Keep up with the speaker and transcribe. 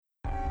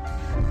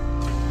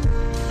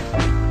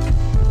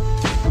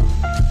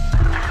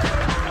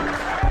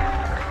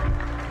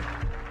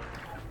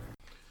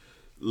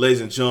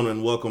Ladies and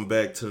gentlemen, welcome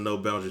back to the No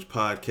Boundaries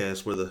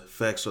podcast, where the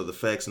facts are the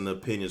facts and the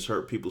opinions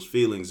hurt people's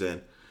feelings,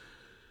 and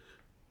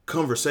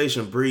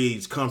conversation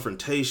breeds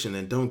confrontation.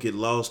 And don't get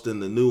lost in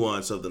the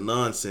nuance of the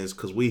nonsense,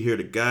 because we here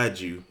to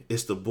guide you.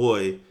 It's the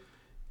boy,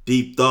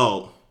 Deep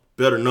Thought,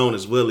 better known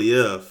as Willie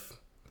F.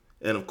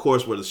 And of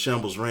course, where the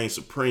shambles reign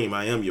supreme,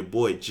 I am your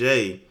boy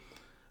Jay.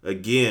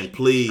 Again,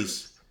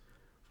 please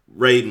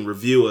rate and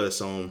review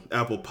us on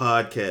Apple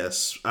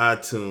Podcasts,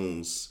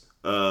 iTunes.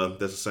 That's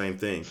the same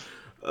thing.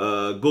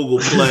 Google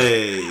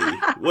Play.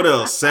 What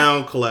else?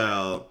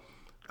 SoundCloud.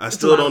 I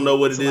still don't know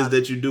what it is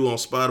that you do on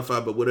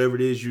Spotify, but whatever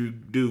it is you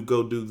do,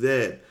 go do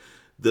that.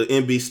 The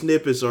NB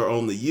snippets are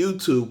on the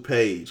YouTube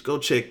page. Go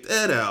check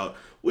that out.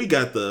 We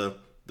got the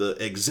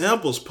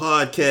Examples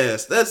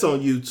podcast. That's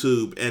on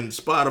YouTube and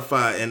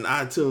Spotify and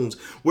iTunes.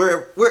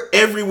 We're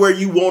everywhere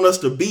you want us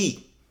to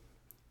be.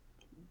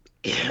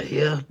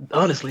 Yeah.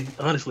 Honestly,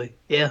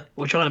 yeah.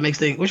 We're trying to make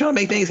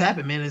things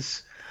happen, man.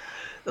 It's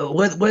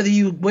whether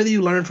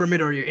you learn from it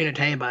or you're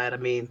entertained by it. I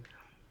mean,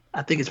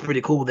 I think it's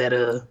pretty cool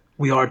that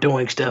we are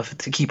doing stuff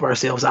to keep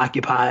ourselves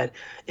occupied,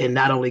 and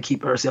not only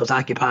keep ourselves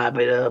occupied,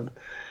 but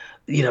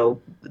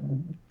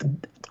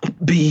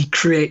be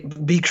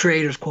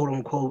creators, quote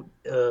unquote.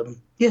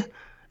 Yeah,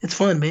 it's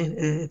fun, man.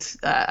 It's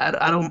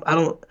I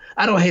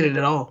don't hate it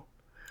at all.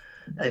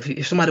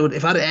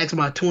 If I'd asked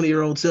my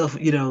 20-year-old self,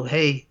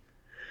 hey,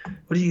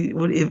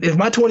 if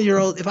my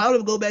 20-year-old, if I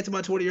would go back to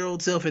my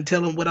 20-year-old self and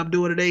tell him what I'm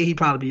doing today, he'd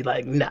probably be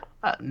like, no.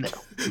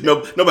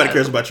 Nobody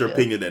cares about your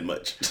opinion that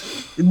much.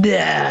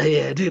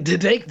 Yeah. Do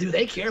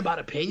they care about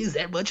opinions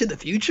that much in the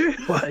future?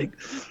 Like,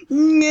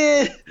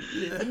 yeah.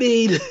 I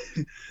mean,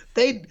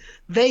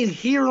 they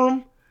hear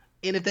them,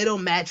 and if they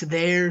don't match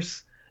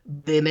theirs,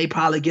 then they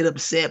probably get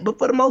upset. But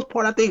for the most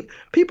part, I think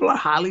people are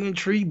highly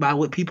intrigued by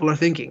what people are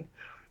thinking,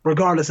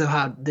 regardless of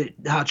how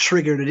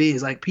triggered it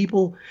is. Like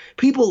people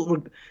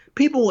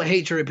will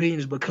hate your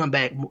opinions, but come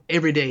back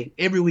every day,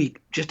 every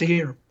week, just to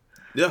hear them.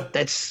 Yeah,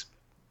 that's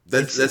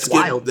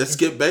wild. That's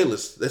Skip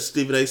Bayless. That's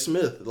Stephen A.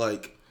 Smith.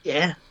 Like,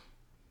 yeah,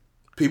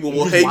 people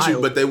will hate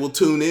you, but they will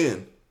tune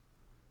in.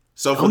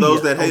 So for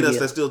those that hate us,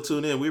 that still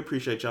tune in, we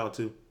appreciate y'all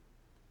too.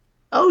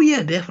 Oh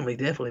yeah, definitely,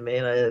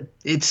 man.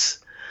 It's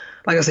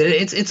like I said,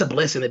 it's a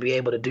blessing to be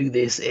able to do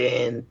this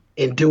and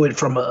do it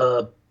from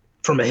a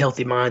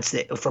healthy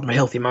mindset,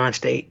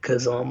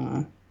 because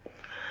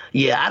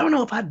yeah, I don't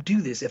know if I'd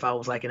do this if I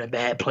was like in a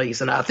bad place.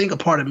 And I think a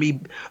part of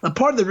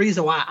the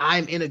reason why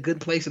I'm in a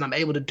good place and I'm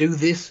able to do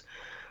this,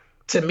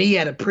 to me,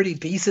 at a pretty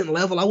decent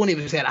level, I wouldn't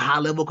even say at a high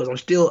level, because I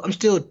feel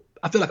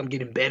like I'm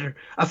getting better.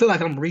 I feel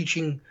like I'm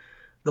reaching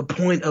the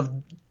point of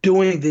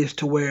doing this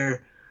to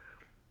where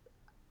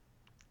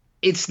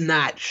it's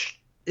not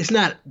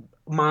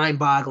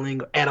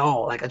mind-boggling at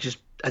all. Like I just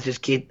observe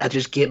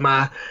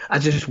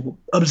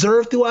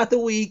throughout the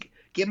week,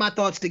 get my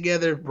thoughts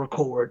together,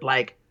 record.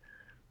 Like,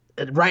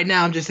 right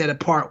now,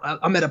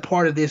 I'm at a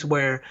part of this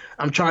where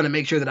I'm trying to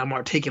make sure that I'm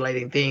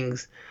articulating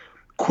things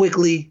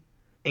quickly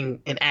and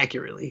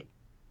accurately.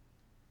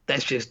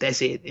 That's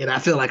it. And I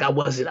feel like I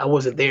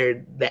wasn't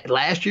there that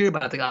last year,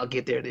 but I think I'll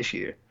get there this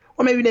year,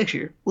 or maybe next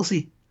year. We'll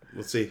see.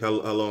 We'll see how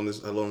long this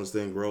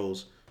thing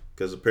grows,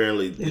 because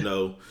apparently,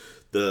 the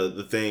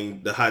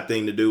hot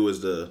thing to do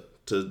is to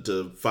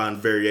find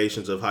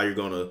variations of how you're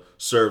going to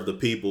serve the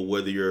people,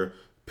 whether you're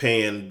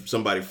paying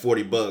somebody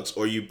 $40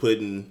 or you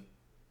putting.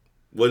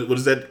 What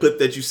is that clip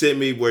that you sent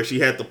me where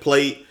she had the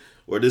plate,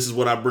 or this is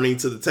what I bring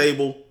to the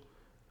table?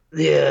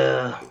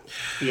 Yeah.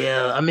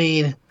 I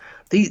mean,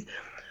 the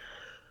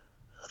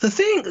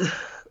thing,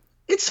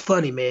 it's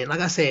funny, man.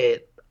 Like I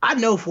said, I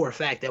know for a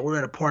fact that we're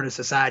in a part of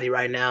society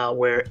right now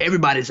where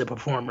everybody's a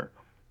performer.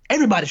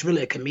 Everybody's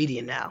really a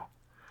comedian now.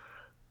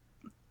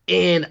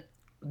 And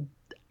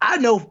I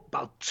know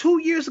about 2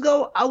 years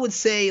ago, I would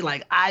say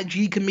like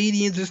IG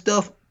comedians and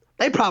stuff,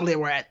 they probably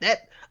were at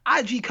that.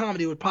 IG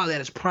comedy was probably at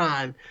its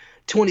prime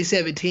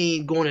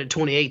 2017 going into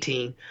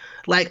 2018.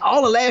 Like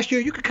all of last year,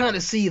 you could kind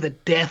of see the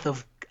death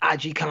of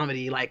IG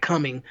comedy like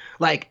coming.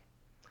 Like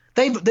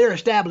they're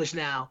established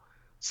now,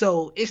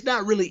 so it's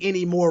not really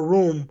any more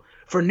room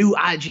for new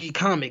IG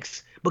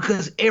comics,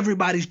 because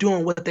everybody's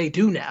doing what they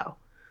do now.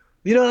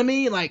 You know what I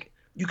mean? Like,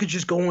 you could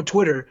just go on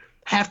Twitter.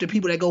 Half the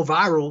people that go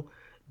viral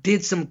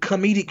did some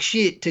comedic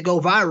shit to go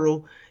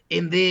viral,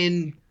 and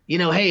then,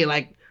 hey,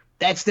 like,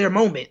 that's their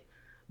moment.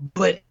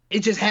 But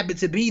it just happened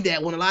to be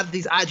that when a lot of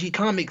these IG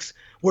comics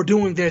were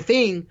doing their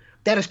thing,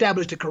 that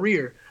established a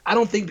career. I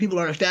don't think people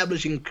are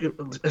establishing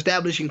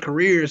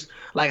careers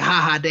like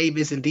Ha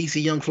Davis and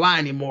DC Young Fly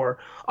anymore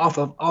off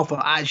of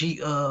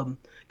IG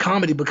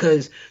comedy,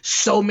 because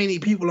so many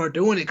people are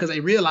doing it because they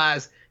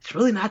realize it's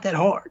really not that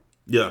hard.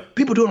 Yeah,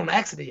 people do it on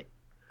accident.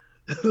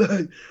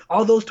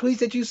 All those tweets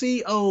that you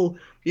see,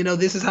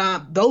 this is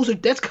how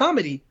that's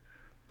comedy,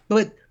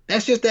 but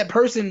that's just that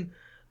person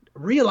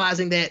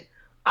realizing that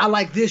I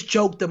like this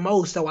joke the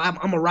most, so I'm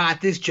gonna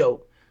ride this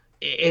joke.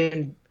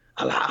 And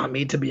I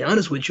mean, to be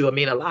honest with you,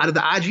 a lot of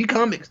the IG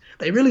comics,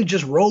 they really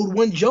just rode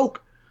one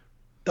joke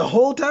the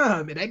whole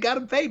time, and that got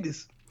them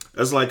famous.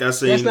 That's like I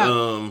seen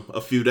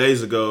a few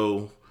days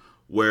ago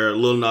where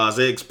Lil Nas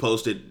X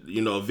posted,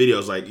 a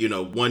videos like,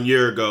 1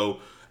 year ago,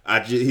 I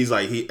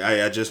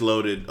just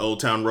loaded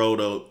Old Town Road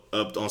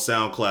up on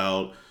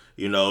SoundCloud.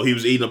 He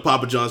was eating a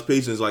Papa John's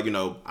pizza and it's like,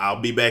 I'll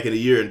be back in a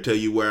year and tell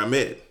you where I'm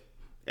at.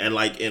 And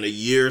like in a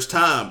year's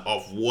time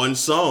off one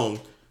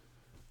song,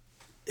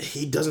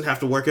 he doesn't have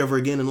to work ever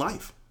again in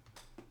life.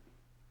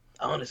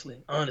 Honestly.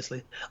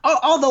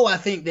 Although I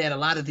think that a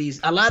lot of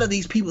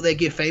these people that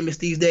get famous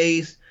these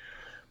days,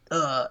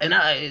 and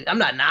I'm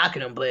not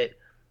knocking them, but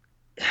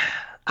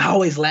I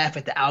always laugh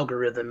at the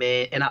algorithm,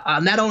 man. And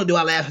I not only do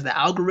I laugh at the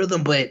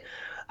algorithm, but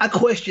I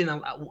question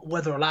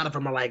whether a lot of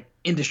them are like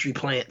industry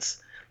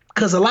plants,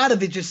 because a lot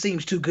of it just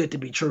seems too good to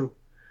be true.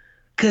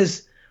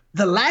 Because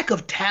the lack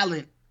of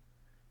talent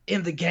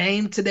in the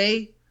game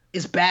today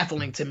is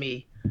baffling to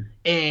me.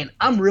 And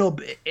I'm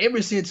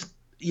ever since,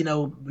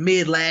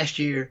 mid last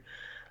year,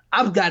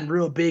 I've gotten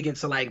real big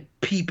into like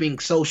peeping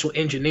social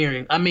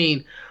engineering. I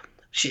mean,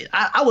 shit,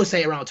 I would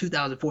say around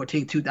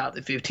 2014,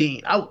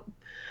 2015,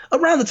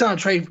 around the time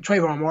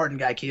Trayvon Martin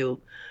got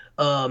killed.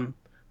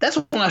 That's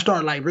when I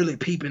started like really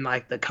peeping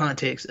like the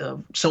context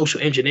of social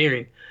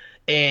engineering.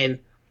 And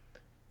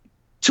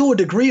to a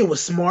degree, it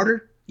was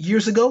smarter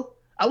years ago.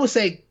 I would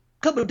say a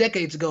couple of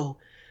decades ago,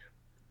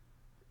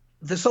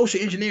 the social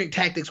engineering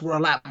tactics were a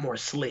lot more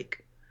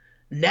slick.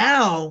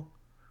 Now,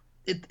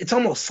 it's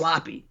almost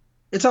sloppy.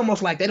 It's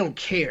almost like they don't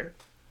care.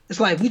 It's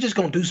like, we just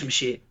gonna do some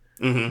shit.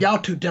 Mm-hmm. Y'all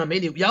too dumb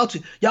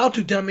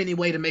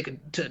anyway to make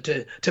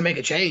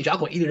a change. Y'all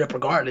gonna eat it up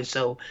regardless.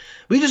 So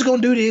we just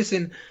gonna do this,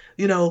 and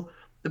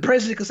the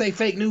president could say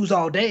fake news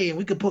all day, and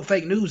we could put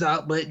fake news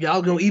out, but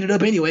y'all gonna eat it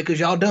up anyway because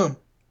y'all dumb.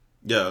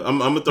 Yeah, I'm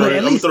gonna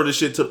throw this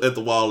shit at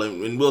the wall,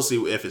 and we'll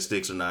see if it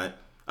sticks or not.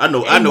 I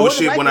know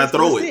shit when I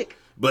throw it. Stick.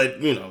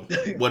 But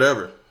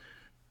whatever.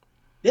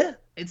 Yeah,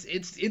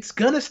 it's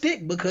gonna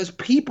stick because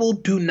people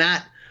do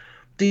not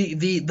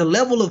the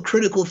level of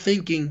critical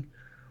thinking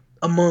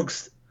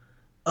amongst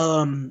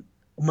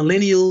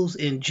millennials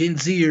and Gen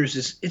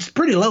Zers it's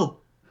pretty low.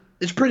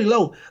 It's pretty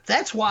low.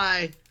 That's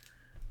why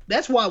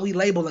we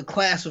label a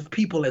class of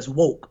people as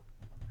woke,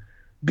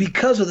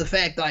 because of the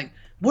fact like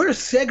we're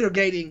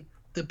segregating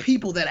the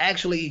people that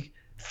actually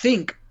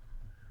think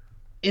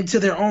into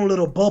their own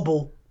little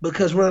bubble.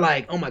 Because we're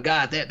like, oh my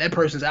God, that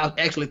person's out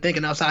actually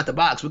thinking outside the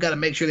box. We got to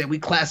make sure that we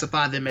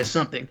classify them as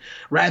something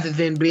rather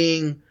than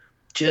being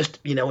just,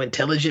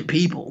 intelligent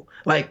people.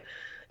 Like,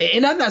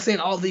 and I'm not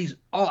saying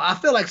I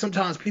feel like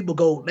sometimes people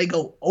go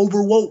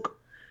over woke,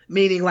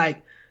 meaning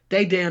like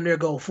they damn near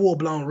go full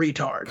blown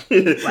retard.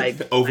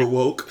 Like over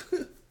woke.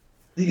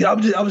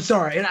 I'm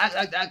sorry, and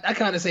I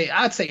kind of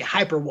I'd say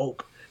hyper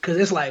woke, because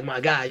it's like, my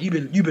God, you've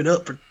been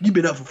up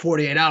for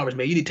 48 hours,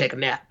 man. You need to take a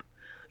nap.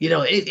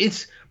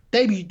 It's.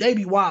 They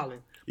be wilding.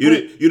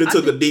 You done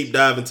took a deep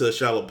dive into a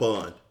shallow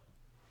pond.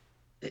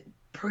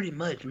 Pretty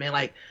much, man.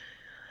 Like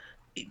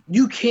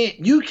you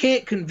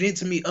can't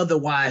convince me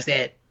otherwise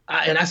that.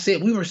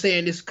 We were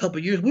saying this a couple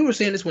of years. We were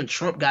saying this when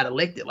Trump got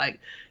elected. Like,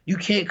 you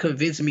can't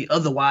convince me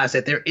otherwise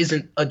that there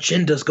isn't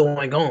agendas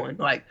going on.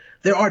 Like,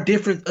 there are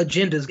different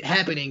agendas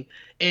happening,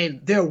 and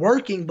they're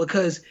working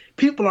because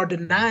people are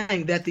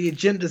denying that the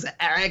agendas are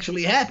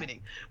actually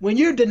happening. When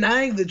you're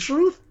denying the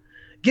truth,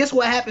 guess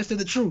what happens to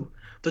the truth?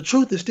 The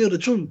truth is still the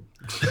truth.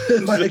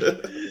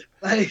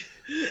 like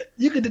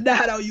you can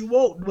deny it all you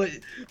want, but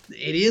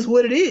it is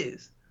what it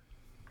is.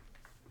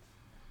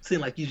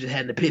 Seemed like you just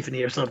had an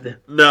epiphany or something.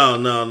 No.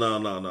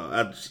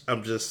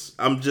 I'm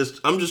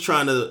just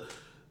trying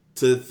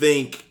to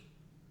think.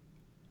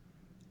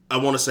 I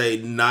want to say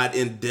not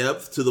in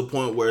depth to the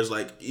point where it's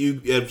like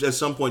at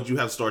some point you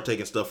have to start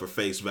taking stuff for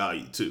face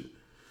value too.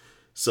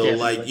 So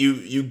definitely. Like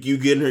you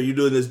get in here, you're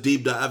doing this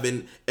deep dive,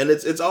 and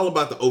it's all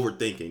about the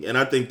overthinking, and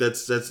I think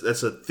that's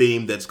a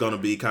theme that's going to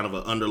be kind of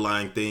an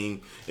underlying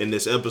theme in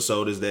this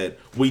episode, is that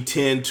we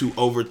tend to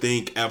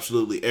overthink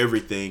absolutely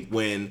everything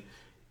when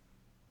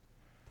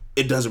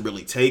it doesn't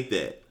really take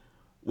that.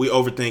 We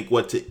overthink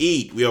what to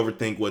eat, we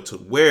overthink what to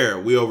wear,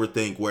 we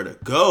overthink where to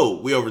go,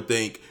 we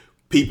overthink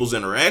people's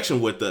interaction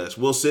with us.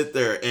 We'll sit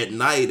there at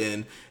night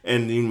and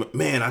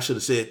man, I should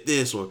have said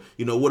this, or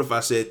what if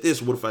I said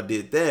this, what if I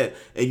did that,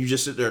 and you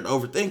just sit there and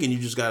overthink, and you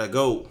just gotta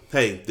go,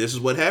 hey, this is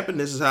what happened,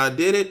 this is how I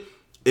did it,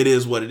 it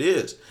is what it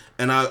is.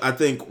 And I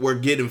think we're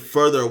getting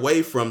further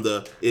away from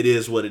the it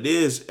is what it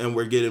is, and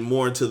we're getting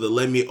more into the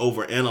let me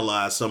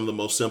overanalyze some of the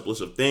most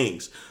simplest of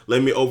things.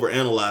 Let me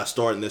overanalyze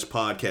starting this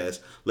podcast.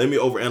 Let me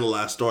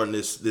overanalyze starting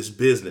this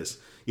business.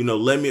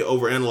 Let me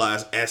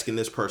overanalyze asking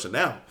this person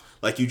out.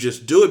 Like, you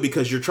just do it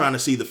because you're trying to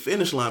see the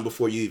finish line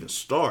before you even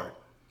start.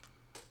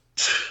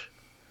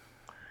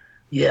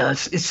 Yeah,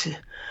 it's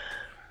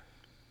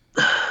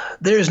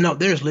there's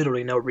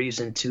literally no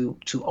reason to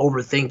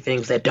overthink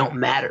things that don't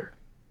matter.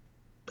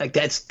 Like,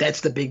 that's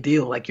the big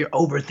deal. Like, you're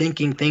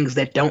overthinking things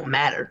that don't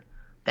matter.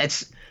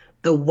 That's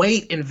the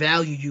weight and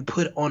value you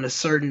put on a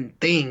certain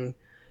thing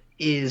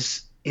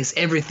is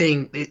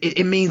everything.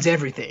 It means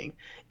everything.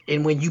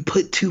 And when you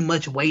put too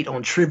much weight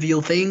on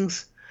trivial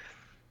things,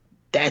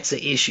 that's an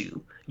issue.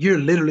 You're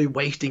literally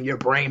wasting your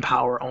brain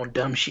power on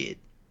dumb shit.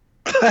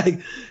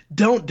 Like,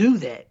 don't do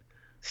that.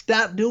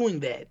 Stop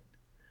doing that.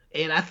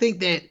 And I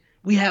think that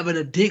we have an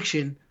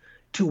addiction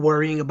to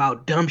worrying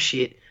about dumb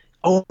shit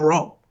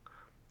overall.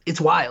 It's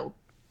wild.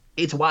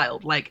 It's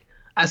wild. Like,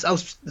 I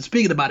was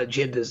speaking about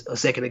agendas a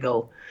second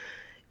ago,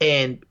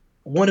 and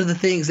one of the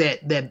things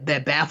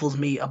that baffles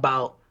me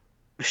about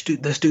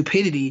the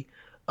stupidity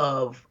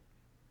of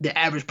the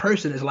average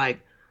person is like,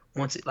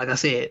 like I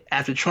said,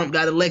 after Trump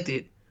got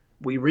elected,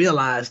 we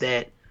realized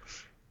that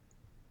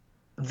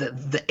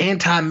the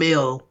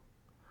anti-male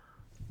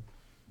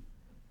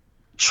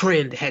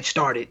trend had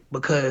started,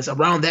 because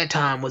around that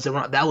time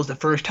that was the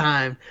first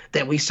time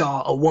that we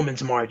saw a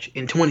women's march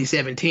in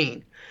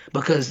 2017,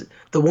 because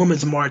the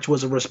women's march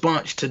was a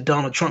response to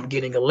Donald Trump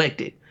getting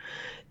elected.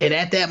 And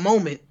at that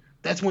moment,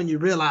 that's when you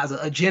realize an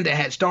agenda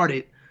had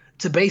started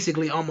to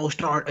basically almost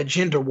start a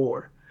gender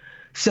war.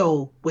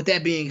 So with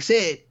that being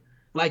said,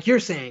 like you're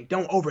saying,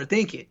 don't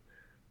overthink it.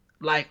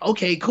 Like,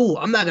 okay, cool,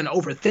 I'm not going to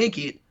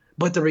overthink it,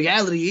 but the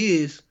reality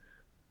is,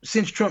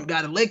 since Trump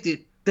got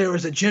elected, there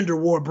was a gender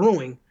war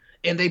brewing,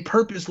 and they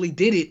purposely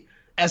did it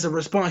as a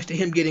response to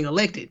him getting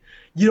elected.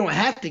 You don't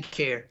have to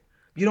care.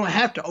 You don't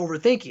have to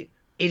overthink it.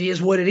 It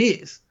is what it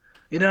is.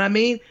 You know what I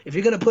mean? If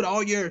you're gonna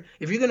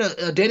if you're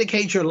gonna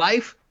dedicate your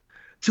life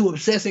to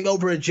obsessing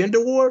over a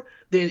gender war,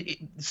 then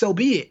so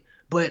be it.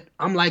 But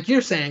I'm like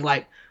you're saying,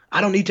 like,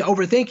 I don't need to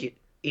overthink it.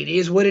 It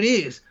is what it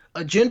is.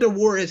 A gender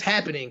war is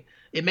happening.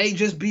 It may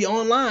just be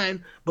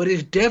online, but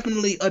it's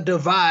definitely a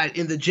divide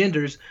in the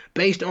genders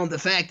based on the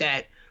fact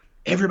that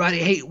everybody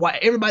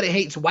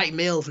hates white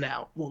males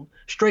now. Well,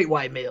 straight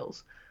white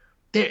males.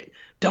 Don't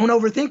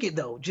overthink it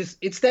though. Just,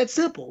 it's that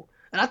simple.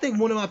 And I think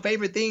one of my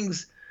favorite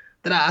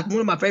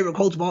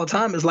quotes of all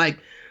time is like,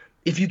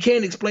 if you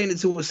can't explain it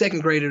to a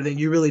second grader, then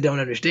you really don't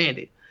understand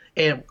it.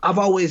 And I've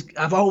always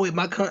heard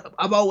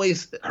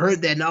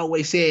that, and I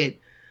always said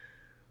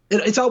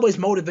it's always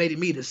motivated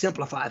me to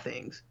simplify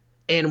things.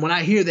 And when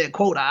I hear that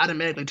quote, I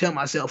automatically tell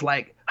myself,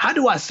 like, how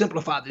do I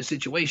simplify this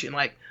situation?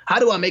 Like, how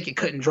do I make it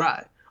cut and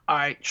dry? All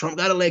right, Trump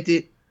got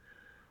elected.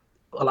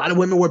 A lot of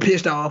women were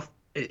pissed off,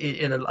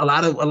 and a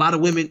lot of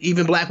women,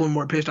 even black women,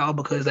 were pissed off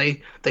because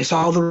they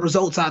saw the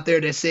results out there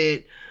that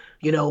said,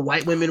 you know,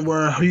 white women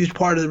were a huge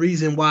part of the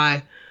reason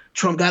why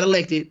Trump got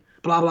elected.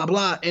 Blah blah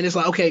blah. And it's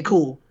like, okay,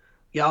 cool,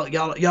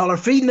 y'all are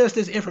feeding us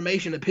this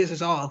information to piss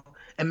us off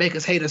and make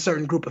us hate a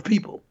certain group of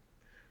people.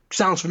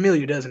 Sounds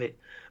familiar, doesn't it?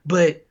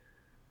 But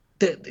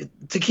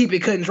to keep it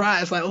cut and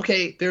dry, it's like,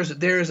 okay,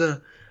 there's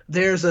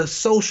a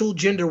social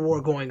gender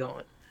war going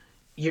on.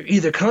 You're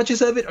either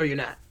conscious of it or you're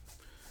not.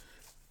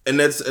 And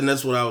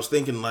that's what I was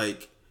thinking.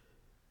 Like,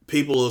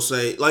 people will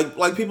say,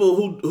 like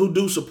people who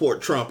do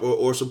support Trump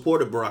or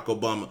supported Barack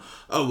Obama.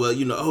 Oh, well,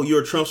 you know, oh,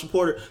 you're a Trump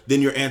supporter,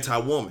 then you're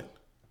anti-woman.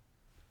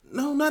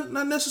 No,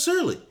 not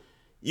necessarily.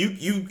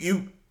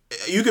 You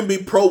can be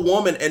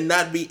pro-woman and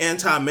not be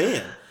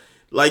anti-man.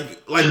 Like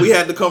we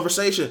had the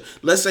conversation.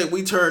 Let's say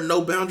we turn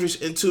No Boundaries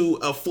into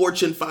a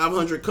Fortune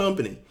 500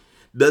 company.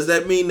 Does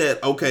that mean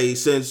that, okay,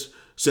 since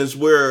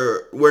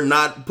we're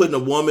not putting a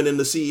woman in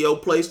the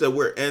CEO place, that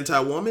we're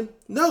anti-woman?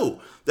 No.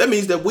 That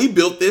means that we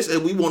built this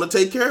and we want to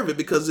take care of it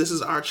because this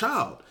is our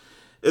child.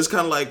 It's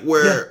kind of like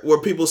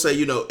where people say,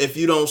 you know, if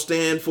you don't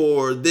stand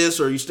for this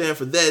or you stand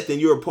for that, then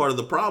you're a part of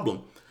the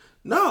problem.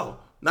 No,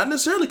 not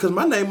necessarily, because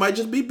my name might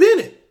just be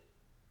Bennett.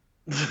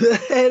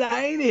 And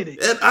I ain't in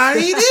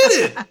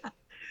it.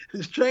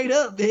 Straight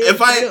up, man.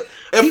 If I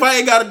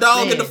ain't got a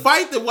dog in the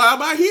fight, then why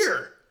am I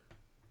here?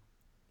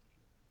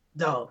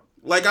 No.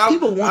 Like,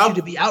 people want you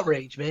to be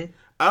outraged, man.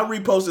 I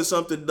reposted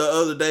something the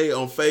other day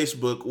on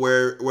Facebook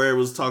where it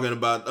was talking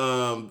about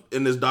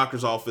in this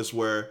doctor's office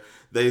where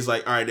they's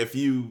like, all right, if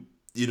you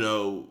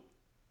know,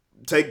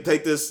 take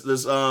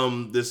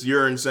this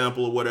urine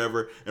sample or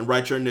whatever and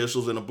write your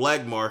initials in a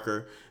black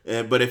marker,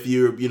 but if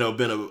you've, you know,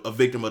 been a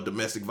victim of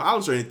domestic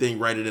violence or anything,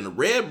 write it in a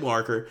red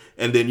marker,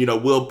 and then, you know,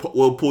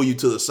 we'll pull you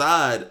to the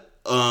side,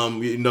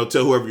 you know,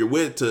 tell whoever you're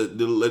with to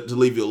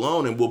leave you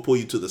alone, and we'll pull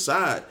you to the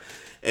side.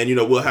 And, you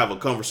know, we'll have a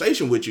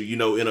conversation with you, you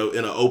know, in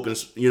an open,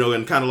 you know,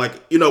 and kind of like,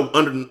 you know,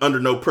 under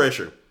no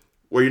pressure,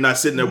 where you're not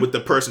sitting there with the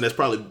person that's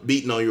probably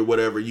beating on you or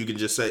whatever. You can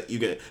just say,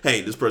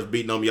 hey, this person's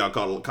beating on me. I'll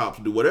call the cops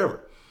and do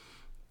whatever.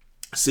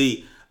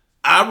 See,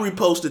 I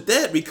reposted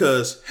that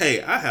because,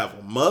 hey, I have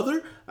a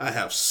mother, I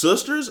have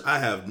sisters, I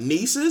have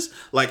nieces.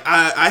 Like,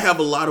 I have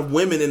a lot of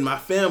women in my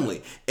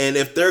family. And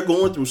if they're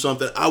going through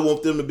something, I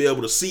want them to be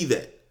able to see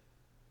that.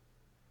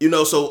 You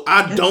know, so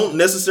I don't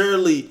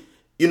necessarily...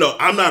 You know,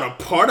 I'm not a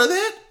part of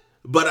that,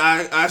 but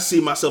I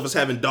see myself as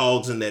having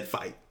dogs in that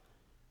fight.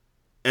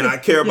 And I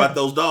care about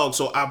those dogs,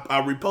 so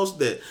I reposted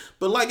that.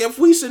 But, like, if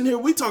we sitting here,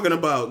 we talking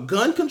about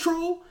gun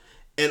control,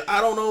 and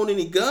I don't own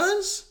any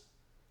guns,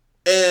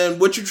 and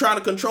what you're trying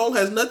to control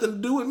has nothing to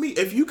do with me.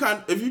 If you're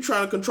trying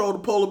to control the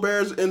polar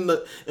bears in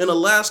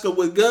Alaska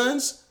with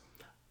guns,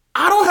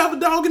 I don't have a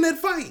dog in that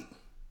fight.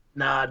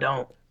 Nah, I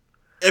don't.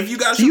 If you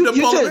got to shoot them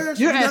polar bears,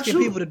 you're asking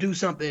people to do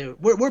something.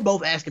 We're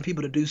both asking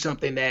people to do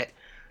something that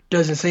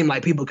doesn't seem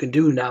like people can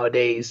do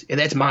nowadays, and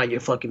that's mind your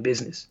fucking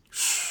business.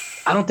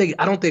 I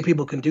don't think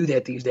people can do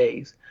that these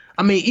days.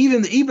 I mean,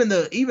 even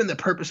the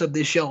purpose of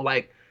this show,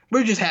 like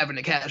we're just having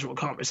a casual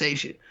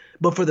conversation.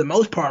 But for the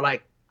most part,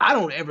 like I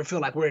don't ever feel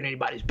like we're in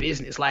anybody's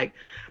business. Like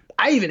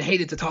I even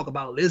hated to talk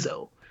about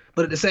Lizzo,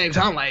 but at the same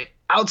time, like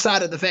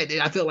outside of the fact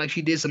that I feel like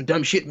she did some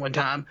dumb shit one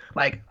time,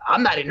 like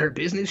I'm not in her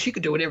business. She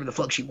could do whatever the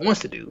fuck she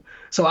wants to do.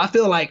 So I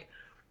feel like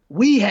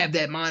we have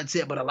that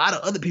mindset, but a lot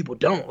of other people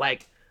don't.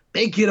 Like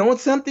they get on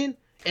something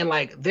and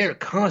like they're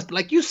constant.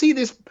 Like you see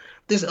this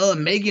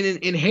Meghan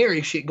and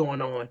Harry shit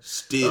going on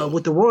Still.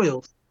 with the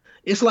royals.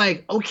 It's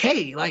like,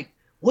 okay, like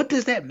what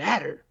does that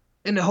matter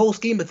in the whole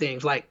scheme of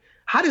things? Like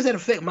how does that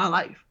affect my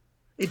life?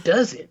 It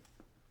doesn't.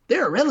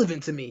 They're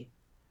irrelevant to me.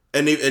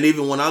 And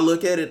even when I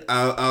look at it,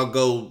 I'll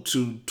go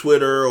to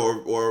Twitter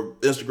or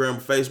Instagram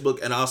or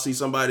Facebook, and I'll see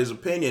somebody's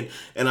opinion,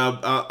 and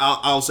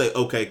I'll say,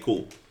 okay,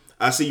 cool.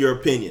 I see your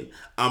opinion.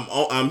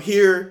 I'm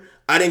here.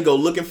 I didn't go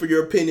looking for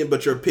your opinion,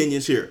 but your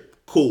opinion's here.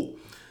 Cool.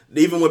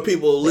 Even when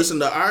people listen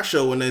to our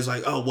show and they're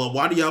like, oh, well,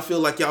 why do y'all feel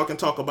like y'all can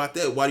talk about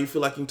that? Why do you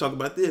feel like you can talk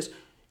about this?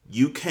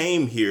 You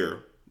came here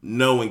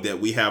knowing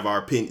that we have our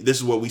opinion. This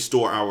is where we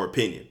store our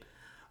opinion.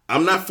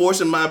 I'm not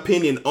forcing my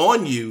opinion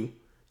on you.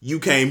 You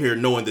came here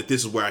knowing that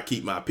this is where I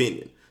keep my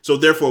opinion. So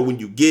therefore, when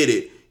you get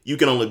it, you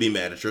can only be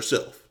mad at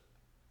yourself.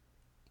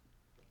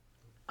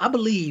 I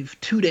believe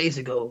 2 days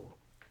ago,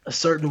 a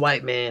certain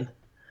white man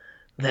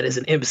that is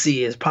an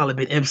MC, has probably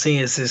been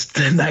MCing since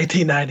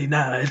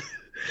 1999,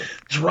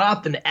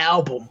 dropped an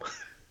album.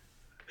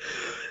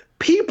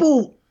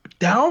 People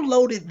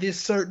downloaded this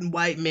certain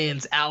white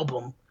man's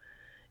album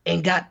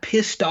and got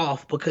pissed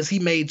off because he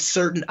made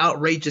certain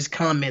outrageous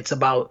comments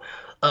about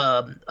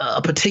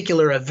a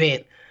particular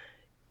event.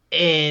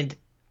 And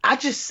I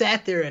just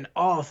sat there in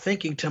awe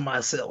thinking to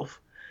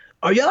myself,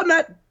 are y'all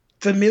not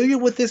familiar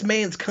with this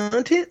man's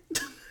content?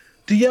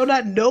 Do y'all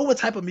not know what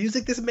type of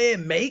music this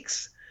man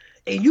makes?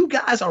 And you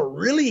guys are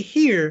really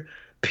here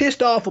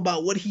pissed off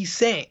about what he's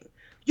saying.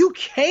 You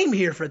came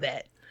here for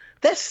that.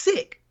 That's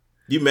sick.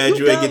 You mad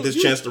you ain't get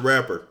this Chance the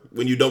Rapper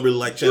when you don't really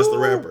like Chance the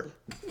Rapper.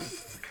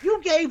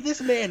 You gave this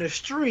man a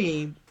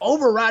stream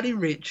over Roddy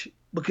Ricch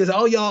because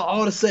all y'all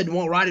all of a sudden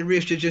want Roddy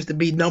Ricch just to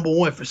be number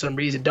one for some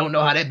reason. Don't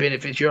know how that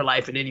benefits your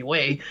life in any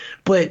way.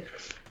 But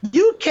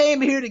you came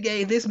here to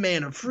give this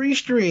man a free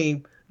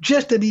stream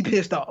just to be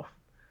pissed off.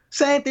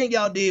 Same thing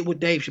y'all did with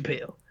Dave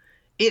Chappelle.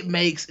 It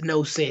makes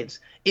no sense.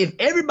 If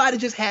everybody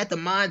just had the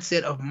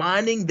mindset of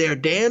minding their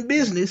damn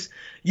business,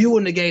 you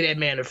wouldn't have gave that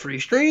man a free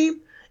stream,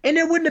 and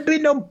there wouldn't have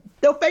been no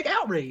fake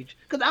outrage.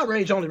 Because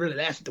outrage only really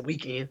lasted the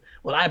weekend.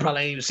 Well, I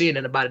probably ain't even seeing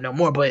it about it no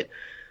more, but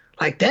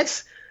like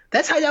that's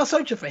how y'all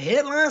searching for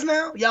headlines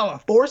now? Y'all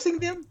are forcing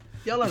them?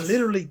 Y'all are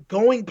literally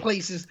going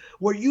places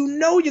where you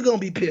know you're going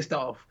to be pissed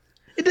off.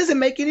 It doesn't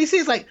make any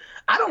sense. Like,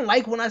 I don't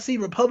like when I see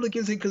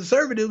Republicans and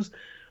conservatives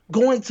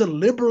going to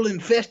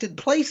liberal-infested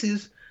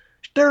places,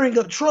 stirring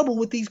up trouble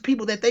with these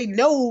people that they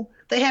know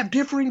they have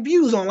differing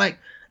views on. Like,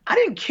 I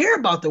didn't care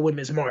about the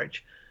Women's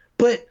March,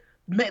 but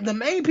the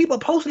main people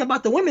posting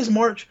about the Women's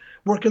March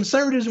were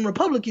conservatives and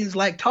Republicans,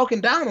 like,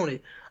 talking down on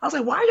it. I was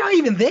like, why are y'all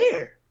even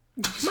there?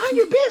 Mind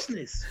your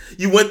business.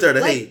 You went there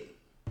to hate.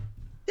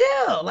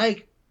 Yeah,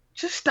 like,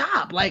 just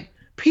stop. Like,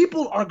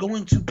 people are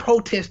going to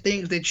protest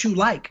things that you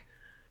like.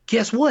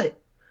 Guess what?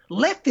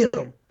 Let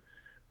them.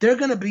 They're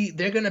gonna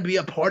be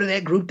a part of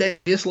that group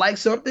that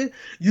dislikes something.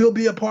 You'll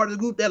be a part of the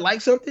group that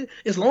likes something.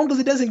 As long as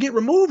it doesn't get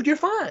removed, you're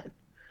fine.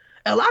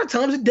 And a lot of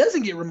times it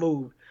doesn't get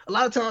removed. A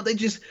lot of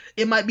times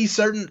it might be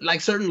certain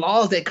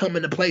laws that come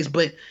into place.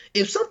 But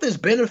if something's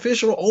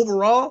beneficial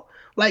overall,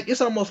 like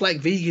it's almost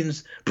like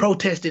vegans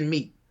protesting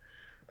meat.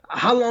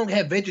 How long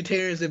have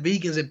vegetarians and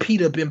vegans and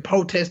PETA been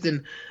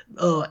protesting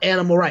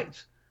animal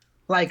rights?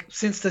 Like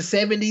since the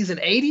 70s and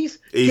 80s?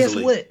 Easily. Guess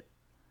what?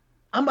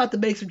 I'm about to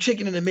make some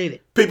chicken in a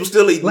minute. People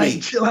still eat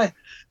meat. Like,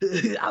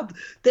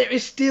 there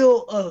is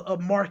still a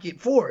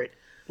market for it.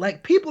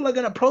 Like people are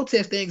gonna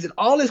protest things, and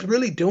all it's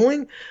really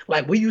doing,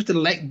 like we used to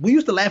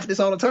laugh at this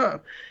all the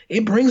time.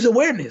 It brings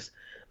awareness.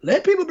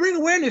 Let people bring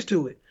awareness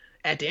to it.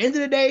 At the end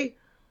of the day,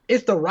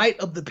 it's the right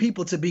of the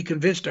people to be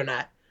convinced or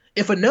not.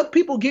 If enough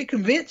people get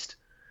convinced,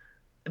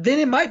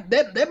 then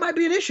that might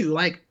be an issue.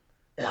 Like.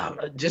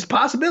 Just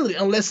possibility,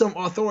 unless some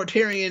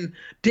authoritarian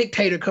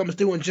dictator comes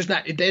through and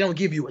if they don't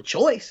give you a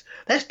choice,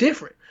 that's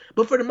different.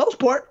 But for the most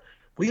part,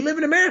 we live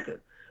in America.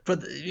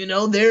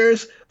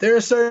 There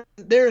are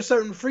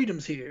certain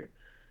freedoms here,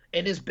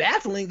 and it's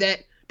baffling that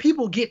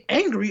people get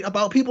angry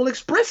about people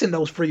expressing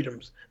those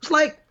freedoms. It's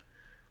like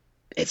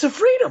it's a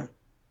freedom,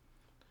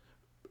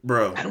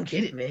 bro. I don't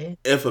get it, man.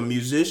 If a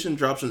musician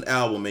drops an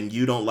album and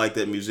you don't like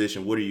that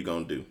musician, what are you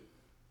gonna do?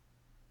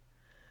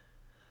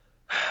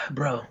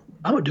 Bro,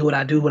 I'm gonna do what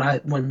I do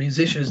when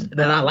musicians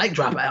that I like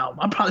drop an album.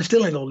 I'm probably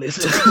still ain't gonna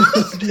listen.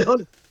 To be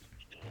honest.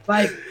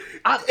 Like,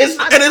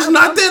 it's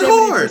not that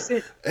hard.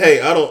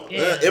 Hey, I don't.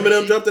 Yeah,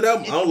 Eminem dropped an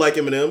album. I don't like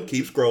Eminem.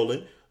 Keep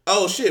scrolling.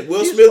 Oh shit,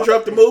 Will Smith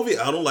dropped a movie.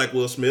 I don't like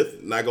Will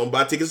Smith. Not gonna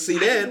buy tickets to see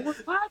that.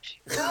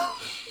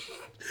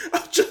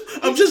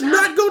 I'm just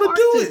not gonna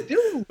do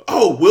it.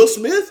 Oh, Will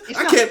Smith?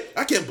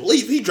 I can't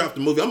believe he dropped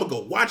the movie. I'm gonna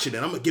go watch it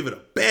and I'm gonna give it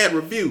a bad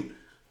review.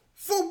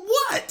 For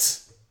what?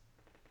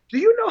 Do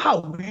you know how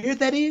weird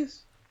that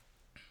is?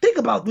 Think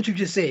about what you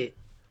just said.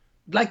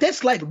 Like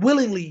that's like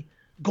willingly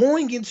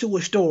going into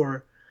a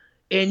store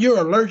and you're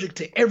allergic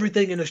to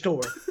everything in the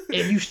store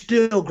and you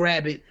still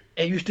grab it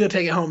and you still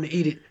take it home to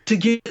eat it to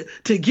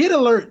get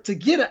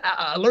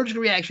a allergic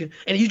reaction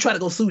and you try to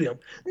go sue them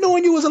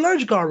knowing you was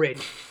allergic already.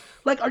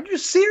 Like, are you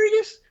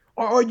serious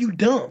or are you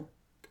dumb?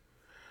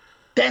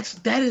 That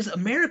is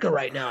America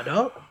right now,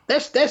 dog.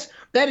 That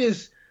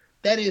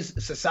is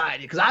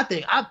society. Because I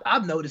think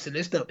I've noticed that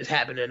this stuff is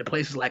happening in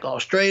places like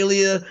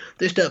Australia.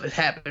 This stuff is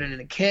happening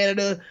in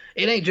Canada.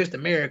 It ain't just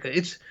America.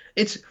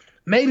 It's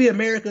maybe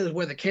America is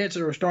where the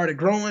cancer started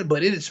growing,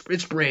 but it's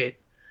spread.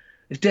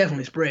 It's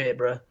definitely spread,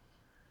 bro.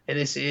 And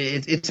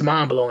it's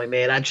mind blowing,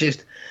 man.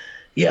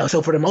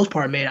 So for the most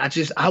part, man,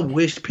 I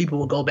wish people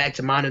would go back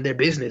to minding their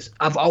business.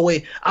 I've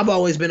always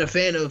been a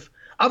fan of.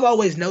 I've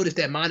always noticed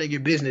that minding your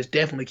business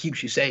definitely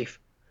keeps you safe.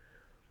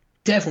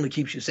 Definitely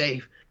keeps you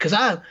safe. Cause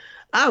I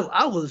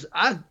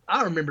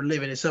remember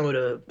living in some of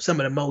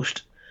the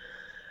most,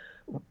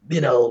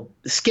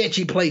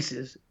 sketchy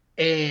places,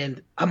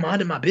 and I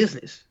minded my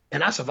business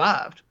and I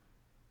survived.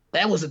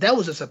 That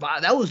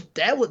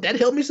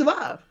helped me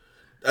survive.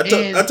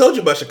 I told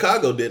you about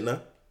Chicago, didn't I?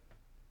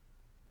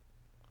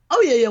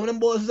 Oh yeah, when them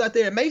boys was out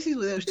there at Macy's,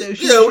 when they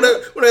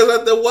was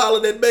out there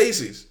wilding at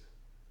Macy's.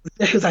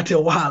 That was out there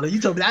wilding.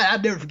 You told me I'll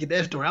never forget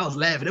that story. I was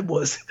laughing. It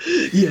was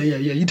yeah.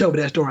 You told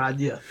me that story.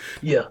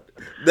 Yeah.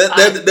 That's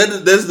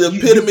the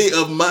epitome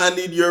of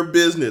minding your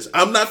business.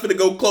 I'm not finna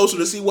go closer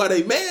to see why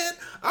they mad.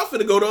 I'm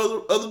finna go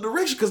the other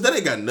direction because that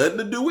ain't got nothing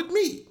to do with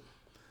me.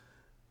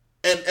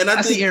 And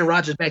I think, see Aaron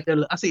Rodgers back there.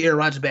 I see Aaron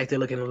Rodgers back there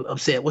looking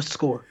upset. What's the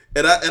score?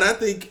 And I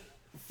think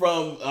it's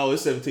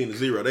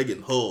 17-0. They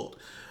getting hulled.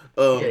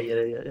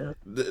 Yeah.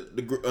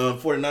 The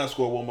 49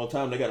 score one more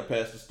time. They got to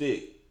pass the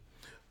stick.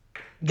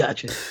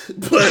 Gotcha.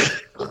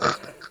 But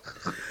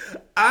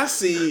I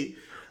see,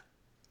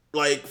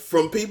 like,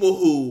 from people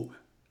who,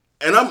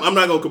 and I'm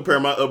not gonna compare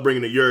my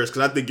upbringing to yours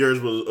because I think yours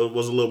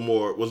was a little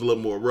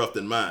more rough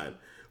than mine.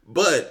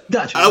 But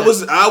gotcha. I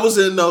was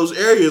in those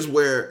areas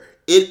where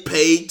it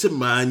paid to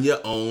mind your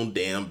own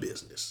damn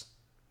business.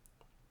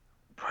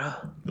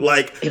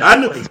 Like, I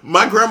knew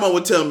my grandma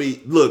would tell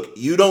me, look,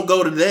 you don't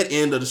go to that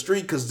end of the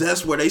street because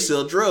that's where they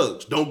sell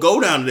drugs. Don't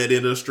go down to that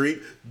end of the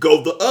street.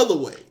 Go the other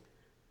way.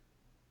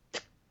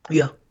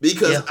 Yeah.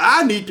 Because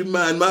I need to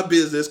mind my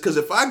business because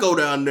if I go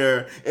down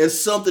there and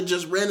something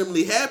just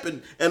randomly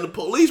happened and the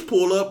police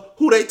pull up,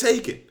 who they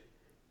taking?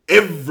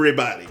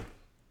 Everybody.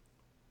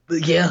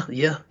 Yeah.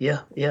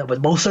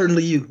 But most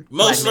certainly you.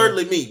 Most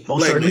certainly me.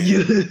 Most certainly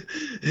you.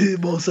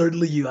 Most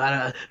certainly you.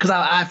 Because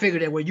I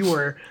figured that where you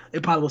were,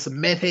 it probably was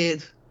some meth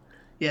heads.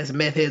 Yeah, some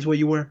meth heads where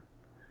you were.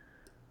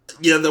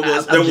 Yeah, there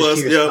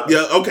was.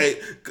 Yeah. Okay.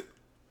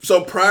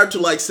 So prior to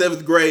like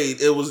 7th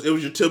grade, it was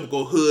your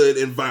typical hood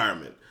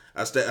environment.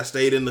 I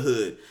stayed in the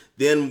hood.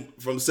 Then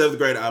from 7th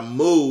grade, I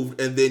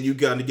moved, and then you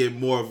got to get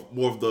more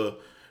of the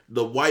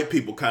white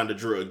people kind of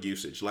drug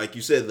usage, like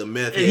you said, the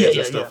meth heads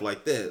and stuff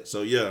like that.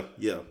 So yeah.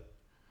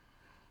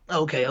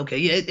 Okay,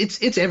 yeah,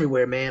 it's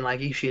everywhere, man. Like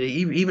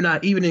even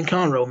in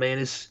Conroe, man,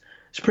 it's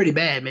pretty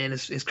bad, man.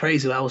 It's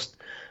crazy. I was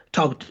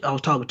talking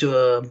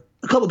to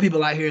a couple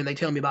people out here, and they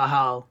tell me about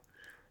how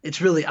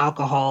it's really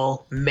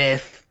alcohol,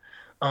 meth,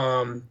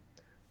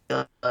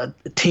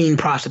 teen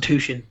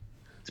prostitution.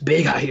 It's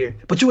big out here,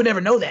 but you would never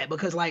know that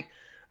because, like,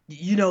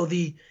 that's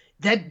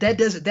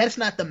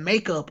not the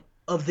makeup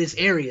of this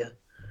area.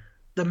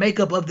 The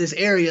makeup of this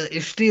area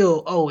is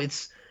still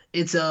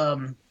it's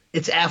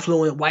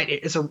affluent white.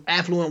 It's an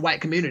affluent white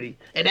community,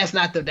 and that's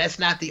not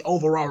the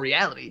overall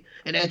reality.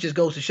 And that just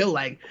goes to show,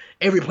 like,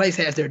 every place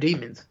has their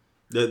demons.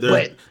 There's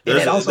an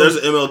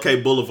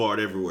MLK Boulevard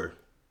everywhere.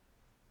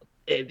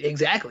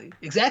 Exactly.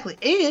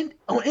 And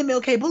on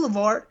MLK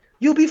Boulevard,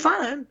 you'll be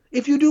fine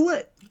if you do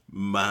what?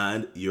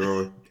 Mind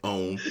your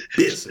own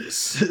business.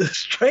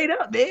 Straight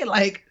up, man.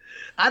 Like,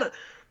 I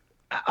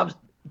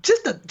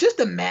just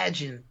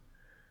imagine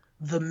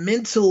the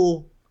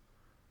mental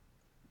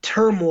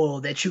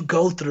turmoil that you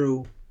go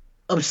through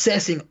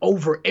obsessing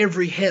over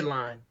every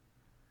headline.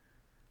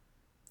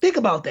 Think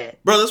about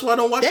that. Bro, that's why I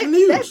don't watch the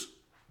news.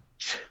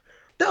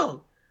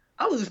 Dog,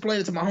 I was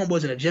explaining to my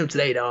homeboys in the gym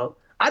today, dog.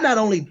 I not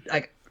only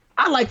like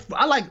I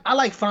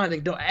like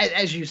finding,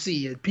 as you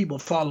see, people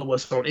follow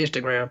us on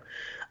Instagram.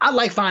 I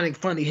like finding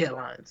funny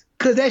headlines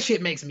because that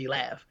shit makes me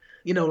laugh.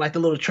 Like the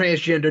little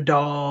transgender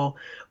doll,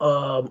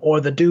 or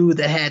the dude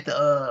that had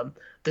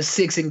the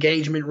 6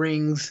 engagement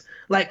rings.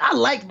 Like, I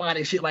like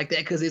finding shit like that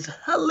because it's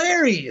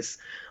hilarious.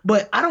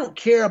 But I don't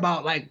care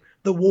about, like,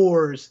 the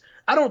wars.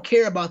 I don't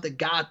care about the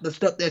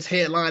stuff that's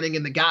headlining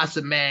in the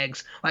gossip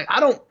mags. Like, I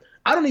don't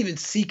even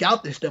seek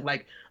out this stuff.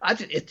 Like,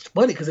 it's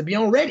funny because it'd be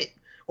on Reddit.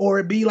 Or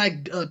it'd be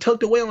like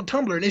tucked away on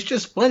Tumblr, and it's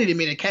just funny to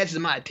me, and it catches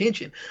my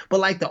attention. But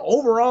like the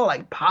overall,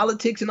 like,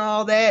 politics and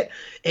all that,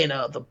 and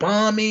the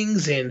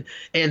bombings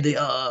and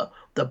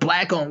the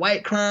black on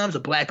white crimes, the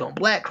black on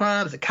black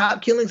crimes, the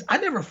cop killings, I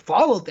never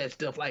followed that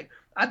stuff. Like,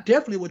 I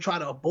definitely would try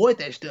to avoid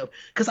that stuff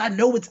because I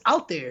know it's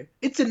out there.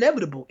 It's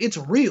inevitable. It's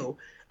real.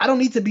 I don't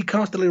need to be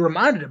constantly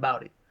reminded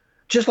about it.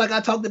 Just like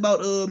I talked about,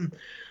 one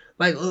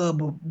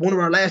of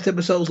our last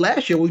episodes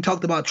last year, we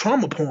talked about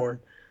trauma porn.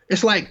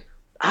 It's like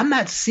I'm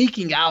not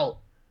seeking out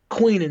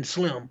Queen and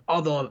Slim,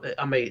 although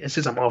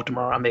since I'm off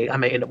tomorrow, I may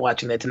end up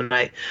watching that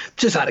tonight,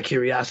 just out of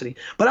curiosity.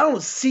 But I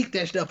don't seek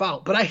that stuff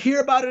out. But I hear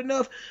about it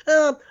enough.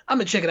 I'm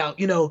gonna check it out.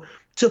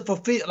 To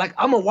fulfill, like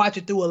I'm gonna watch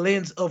it through a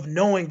lens of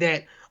knowing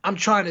that I'm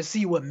trying to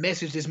see what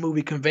message this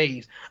movie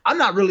conveys. I'm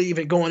not really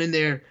even going in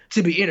there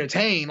to be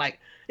entertained. Like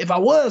if I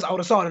was, I would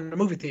have saw it in the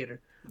movie theater.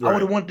 Right. I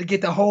would have wanted to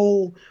get the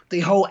whole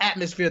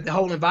atmosphere, the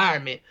whole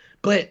environment.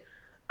 But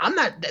I'm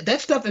not. That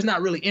stuff is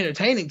not really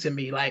entertaining to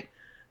me. Like.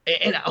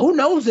 And who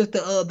knows if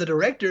the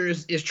director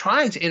is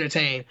trying to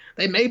entertain?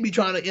 They may be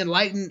trying to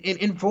enlighten and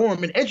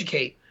inform and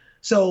educate.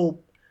 So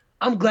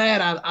I'm glad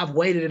I've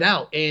waited it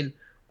out, and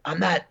I'm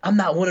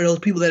not one of those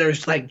people that are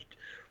just like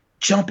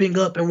jumping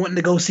up and wanting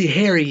to go see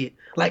Harriet.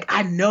 Like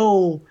I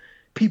know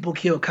people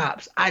kill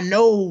cops. I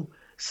know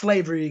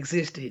slavery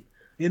existed.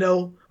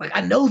 Like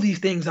I know these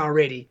things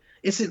already.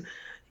 It's the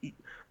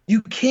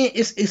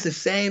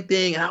same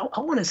thing. And I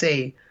want to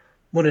say.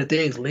 One of the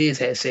things Liz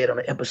had said on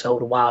the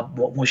episode a while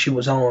when she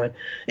was on,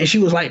 and she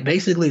was like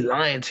basically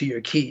lying to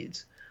your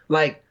kids.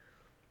 Like,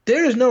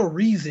 there is no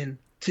reason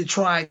to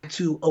try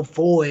to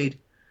avoid,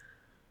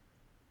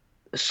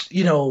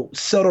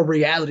 subtle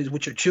realities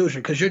with your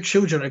children because your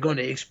children are going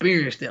to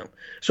experience them.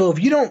 So if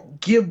you don't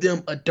give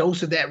them a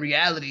dose of that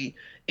reality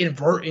and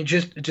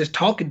just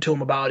talking to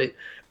them about it,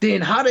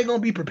 then how are they going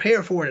to be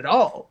prepared for it at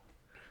all?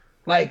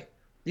 Like,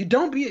 you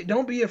don't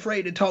be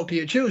afraid to talk to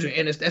your children,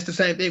 and that's the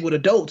same thing with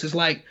adults. It's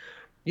like.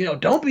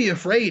 Don't be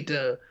afraid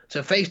to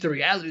face the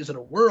realities of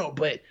the world,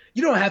 but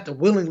you don't have to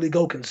willingly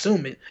go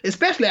consume it,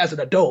 especially as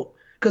an adult.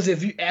 Because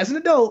if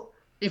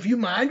you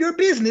mind your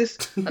business,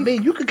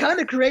 you can kind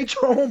of create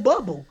your own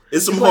bubble.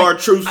 It's hard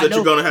truths that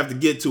you're going to have to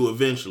get to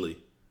eventually.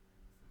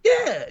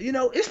 Yeah,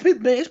 it's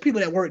people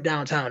that work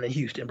downtown in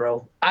Houston,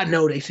 bro. I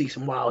know they see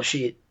some wild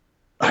shit.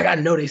 Like, I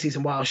know they see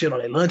some wild shit on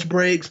their lunch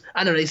breaks.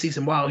 I know they see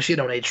some wild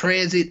shit on their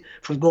transit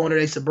from going to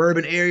their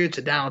suburban area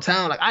to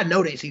downtown. Like, I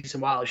know they see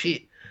some wild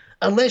shit.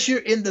 Unless you're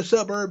in the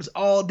suburbs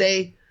all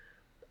day,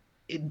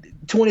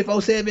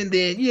 24/7,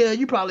 then yeah,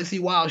 you probably see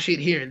wild shit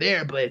here and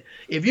there. But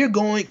if you're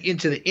going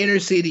into the inner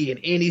city in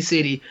any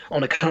city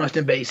on a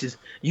constant basis,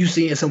 you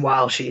seeing some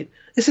wild shit.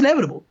 It's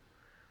inevitable.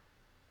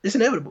 It's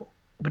inevitable.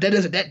 But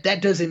that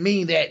doesn't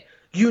mean that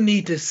you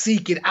need to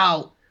seek it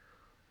out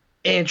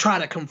and try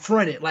to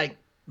confront it. Like,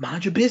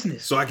 mind your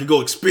business. So I can go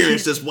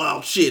experience this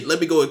wild shit.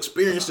 Let me go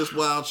experience this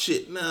wild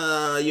shit.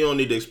 Nah, you don't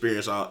need to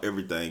experience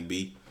everything,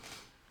 B.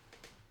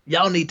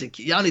 Y'all need to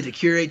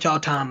curate y'all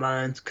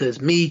timelines, cause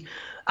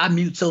I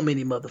mute so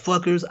many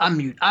motherfuckers. I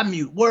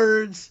mute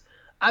words.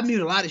 I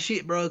mute a lot of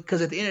shit, bro. Cause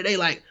at the end of the day,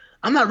 like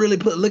I'm not really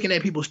looking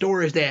at people's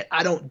stories that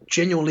I don't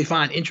genuinely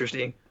find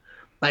interesting.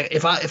 Like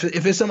if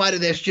it's somebody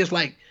that's just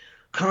like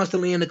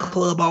constantly in the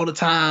club all the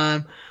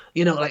time,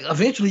 like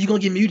eventually you're gonna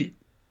get muted.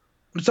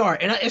 I'm sorry,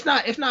 and it's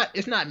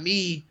not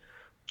me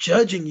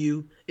judging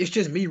you. It's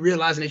just me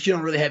realizing that you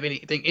don't really have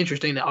anything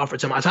interesting to offer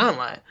to my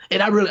timeline,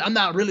 and I'm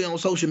not really on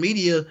social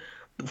media.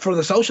 For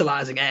the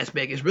socializing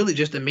aspect, it's really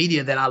just the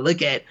media that I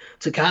look at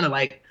to kind of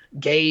like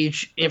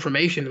gauge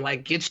information and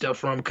like get stuff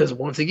from. Because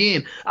once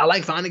again, I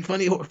like finding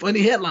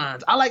funny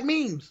headlines. I like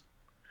memes.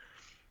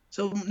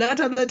 So 9 times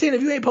out of 10,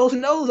 if you ain't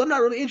posting those, I'm not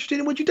really interested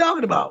in what you're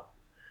talking about.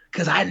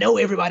 Because I know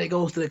everybody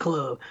goes to the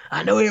club.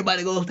 I know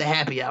everybody goes to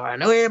happy hour. I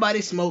know everybody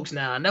smokes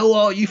now. I know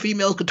all you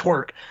females could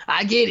twerk.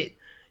 I get it.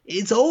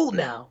 It's old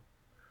now.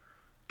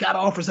 Gotta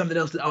offer something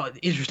else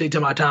interesting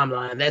to my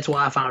timeline. That's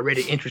why I find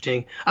Reddit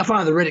interesting. I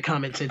find the Reddit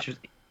comments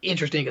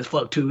interesting as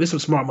fuck too. There's some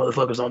smart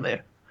motherfuckers on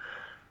there.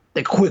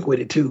 They're quick with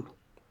it too.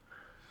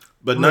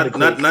 But not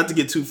to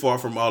get too far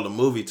from all the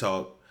movie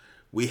talk.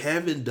 We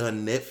haven't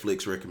done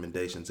Netflix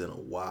recommendations in a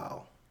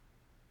while.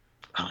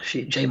 Oh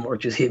shit! J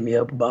Mark just hit me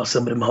up about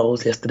some of them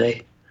hoes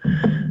yesterday.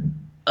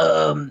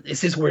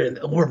 It's just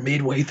we're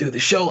midway through the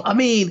show.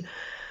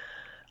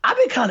 I've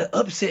been kind of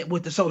upset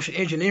with the social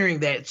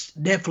engineering that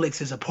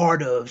Netflix is a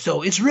part of.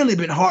 So it's really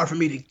been hard for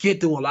me to get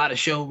through a lot of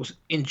shows.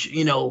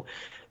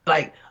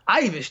 Like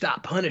I even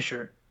stopped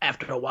Punisher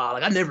after a while.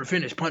 Like I never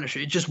finished Punisher.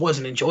 It just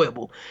wasn't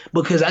enjoyable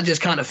because I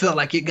just kind of felt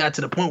like it got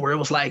to the point where it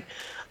was like,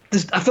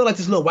 I felt like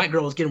this little white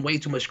girl was getting way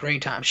too much screen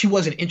time. She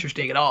wasn't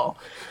interesting at all.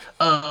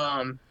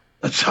 I'm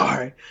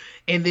sorry.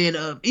 And then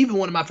even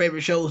one of my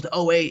favorite shows, the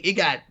OA,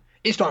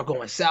 it started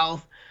going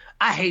south.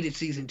 I hated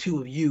season 2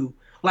 of You.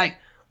 Like,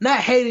 not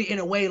hate it in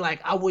a way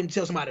like I wouldn't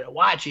tell somebody to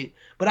watch it,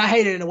 but I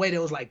hate it in a way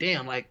that was like,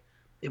 damn, like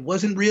it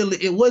wasn't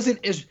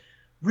as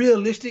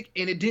realistic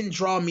and it didn't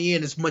draw me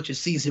in as much as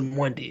season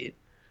 1 did.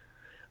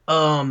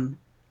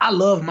 I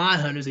love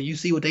Mindhunters and you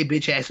see what they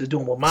bitch ass is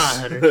doing with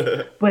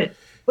Mindhunters. but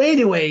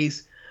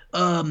anyways,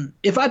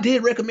 if I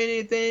did recommend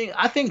anything,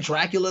 I think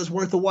Dracula's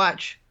worth a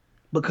watch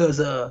because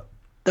the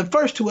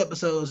first 2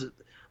 episodes,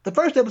 the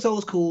first episode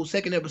was cool,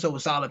 second episode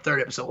was solid,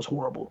 third episode was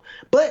horrible.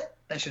 But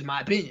that's just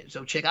my opinion.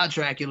 So check out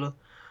Dracula.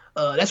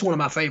 That's one of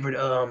my favorite.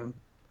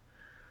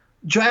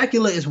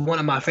 Dracula is one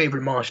of my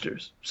favorite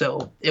monsters,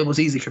 so it was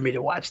easy for me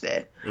to watch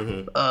that.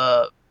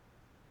 Mm-hmm.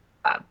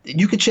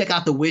 You can check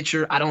out The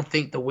Witcher. I don't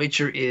think The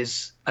Witcher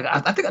is.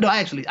 I think no, I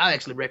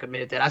actually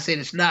recommended that. I said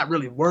it's not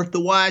really worth the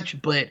watch,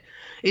 but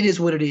it is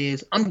what it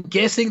is. I'm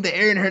guessing the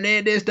Aaron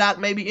Hernandez doc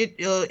may be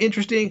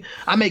interesting.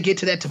 I may get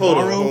to that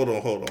tomorrow.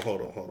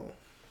 Hold on.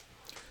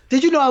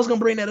 Did you know I was gonna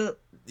bring that up?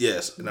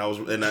 Yes, and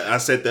I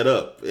set that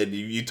up, and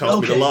you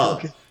taught me the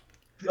law.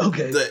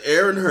 Okay. The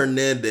Aaron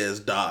Hernandez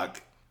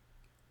doc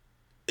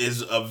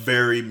is a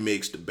very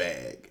mixed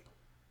bag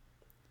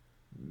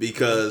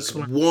because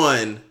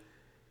one,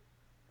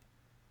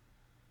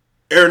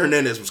 Aaron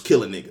Hernandez was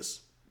killing niggas.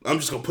 I'm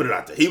just gonna put it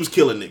out there. He was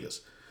killing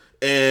niggas,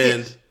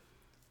 and yes.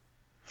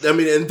 I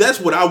mean, and that's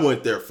what I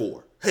went there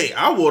for. Hey,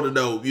 I want to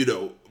know,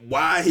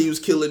 why he was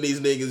killing these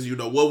niggas.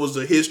 What was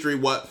the history?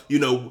 What,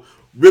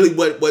 really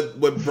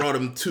what brought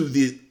him to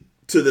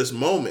this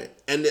moment.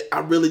 And I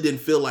really didn't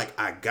feel like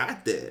I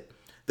got that.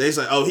 They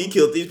say, oh, he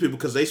killed these people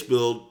because they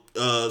spilled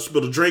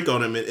a drink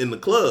on him in the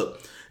club.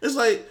 It's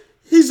like,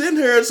 he's in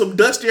here in some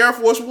dusty Air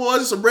Force Ones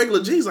and some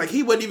regular jeans. Like,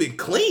 he wasn't even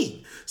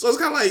clean. So it's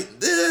kind of like,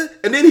 eh.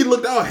 And then he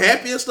looked all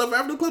happy and stuff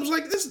after the club. It's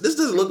like, this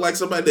doesn't look like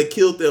somebody that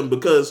killed them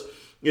because,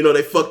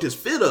 they fucked his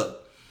fit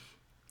up.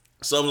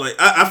 So I'm like,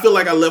 I feel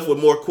like I left with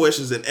more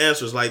questions than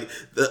answers. Like,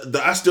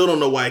 I still don't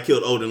know why he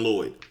killed Odin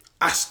Lloyd.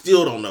 I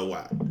still don't know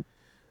why.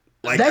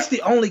 Like, that's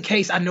the only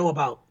case I know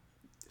about.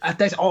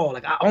 That's all.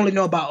 Like, I only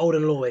know about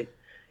Odin Lloyd.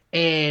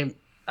 And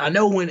I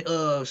know when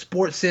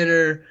Sports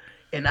Center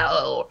and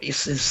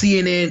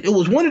CNN, it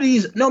was one of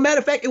these. No, matter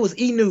of fact, it was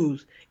E!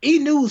 News. E!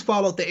 News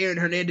followed the Aaron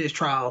Hernandez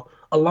trial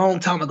a long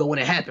time ago when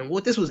it happened.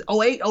 What, this was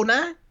 08,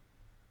 09?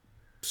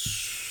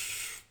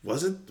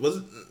 Was it?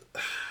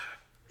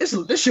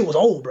 This shit was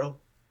old, bro.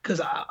 Because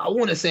I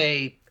want to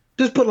say,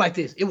 just put it like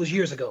this. It was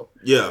years ago.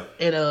 Yeah.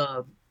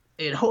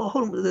 And hold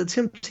on, the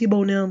Tim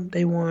Tebow and them,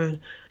 they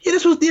won. Yeah,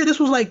 this was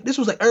like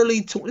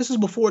early. This was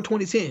before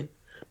 2010,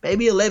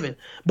 maybe 11.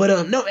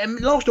 But no. And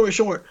long story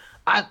short,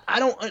 I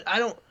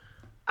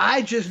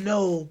just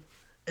know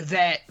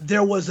that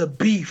there was a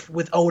beef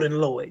with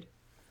Odin Lloyd.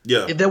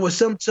 Yeah. There was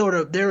some sort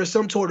of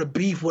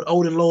beef with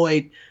Odin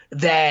Lloyd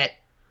that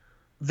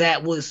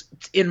was,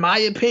 in my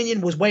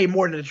opinion, was way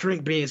more than a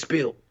drink being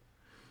spilled.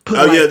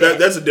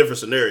 That's a different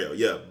scenario.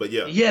 Yeah, but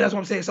yeah. Yeah, that's what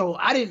I'm saying. So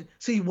I didn't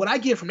see what I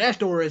get from that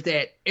story is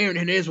that Aaron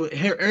Hernandez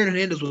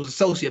was a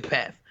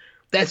sociopath.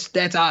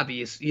 That's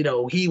obvious.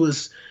 He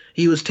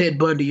was Ted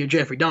Bundy or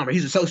Jeffrey Dahmer.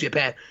 He's a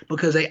sociopath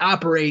because they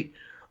operate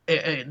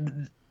at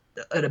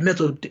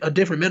a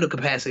different mental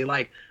capacity.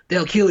 Like,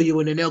 they'll kill you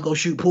and then they'll go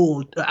shoot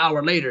pool an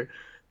hour later.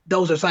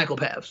 Those are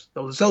psychopaths.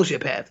 Those are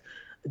sociopaths.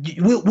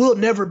 We'll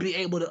never be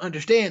able to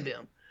understand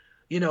them.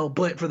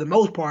 But for the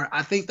most part,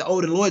 I think the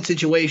Odin Lloyd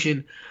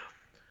situation.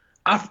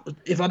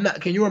 If I'm not,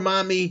 can you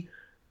remind me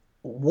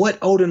what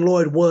Odin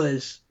Lloyd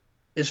was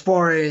as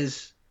far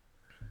as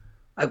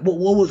like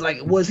what was like?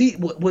 Was he?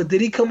 Did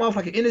he come off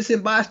like an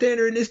innocent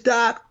bystander in this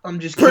doc? I'm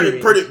just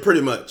curious.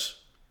 Pretty much.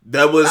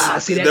 That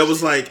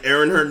was like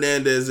Aaron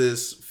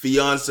Hernandez's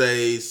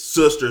fiance's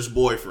sister's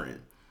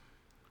boyfriend.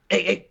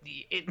 They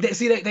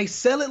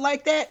sell it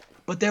like that,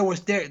 but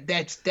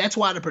that's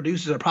why the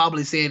producers are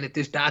probably saying that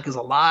this doc is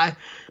a lie,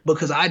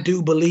 because I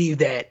do believe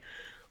that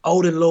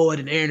Odin Lloyd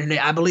and Aaron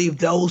Hernandez, I believe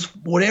those,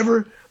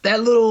 whatever,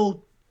 that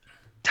little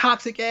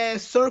toxic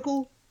ass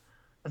circle,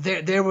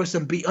 there was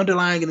some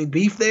underlying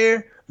beef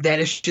there that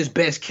is just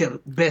best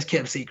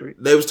kept secret.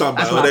 They was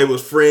talking about they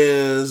was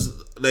friends.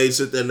 They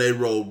sit there and they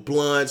rolled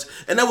blunts,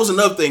 and that was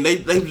another thing. They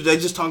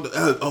just talked.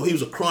 He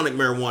was a chronic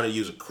marijuana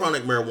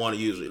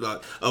user.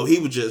 Like, he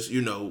would just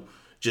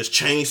just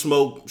chain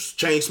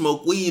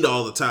smoke weed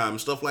all the time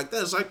and stuff like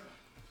that. It's like,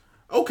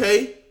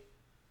 okay,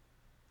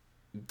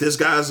 this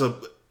guy's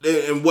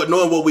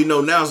knowing what we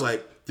know now is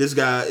like, this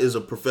guy is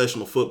a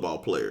professional football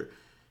player.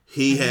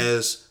 He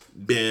has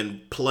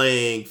been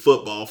playing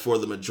football for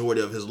the majority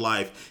of his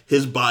life.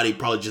 His body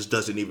probably just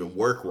doesn't even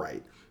work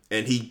right,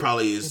 and he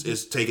probably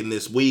is taking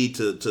this weed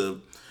to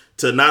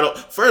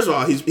not. First of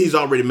all, he's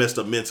already messed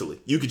up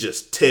mentally. You could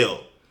just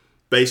tell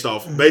based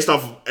off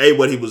A,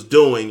 what he was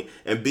doing,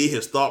 and B,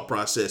 his thought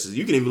processes.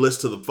 You can even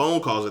listen to the phone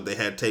calls that they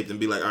had taped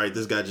and be like, all right,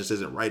 this guy just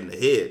isn't right in the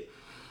head.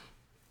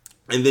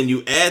 And then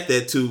you add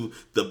that to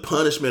the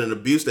punishment and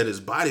abuse that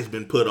his body's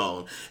been put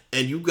on.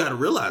 And you got to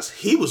realize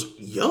he was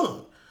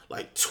young,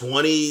 like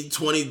 20,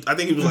 I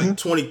think he was like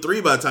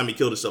 23 by the time he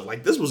killed himself.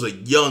 Like, this was a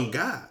young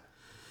guy.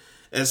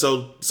 And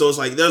so it's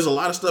like, there's a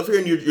lot of stuff here,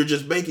 and you're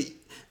just making,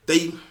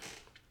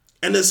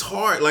 and it's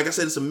hard. Like I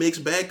said, it's a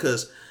mixed bag,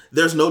 because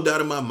there's no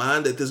doubt in my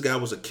mind that this guy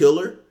was a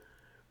killer.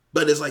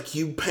 But it's like,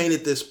 you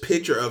painted this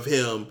picture of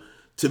him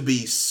to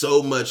be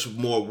so much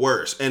more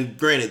worse. And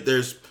granted,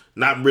 there's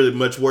not really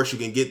much worse you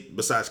can get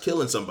besides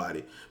killing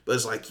somebody. But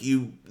it's like,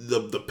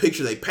 the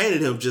picture they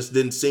painted him just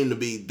didn't seem to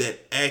be that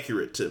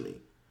accurate to me.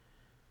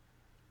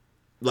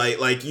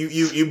 Like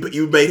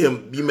you made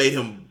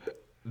him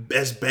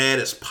as bad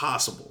as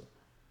possible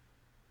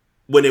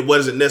when it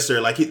wasn't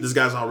necessary. Like, this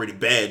guy's already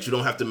bad. You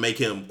don't have to make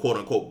him quote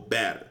unquote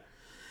badder.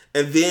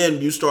 And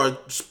then you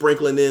start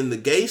sprinkling in the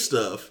gay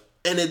stuff,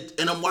 and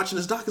I'm watching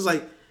this doc. It's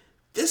like,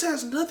 this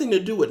has nothing to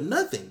do with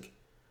nothing.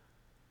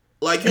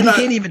 Like, and he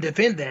can't even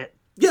defend that.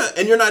 Yeah,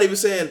 and you're not even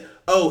saying,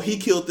 oh, he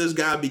killed this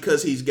guy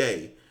because he's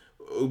gay,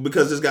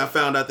 because this guy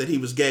found out that he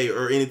was gay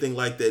or anything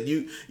like that.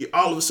 You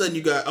all of a sudden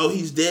you got, oh,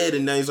 he's dead,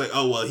 and now he's like,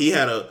 oh, well, he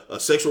had a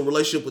sexual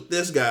relationship with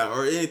this guy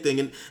or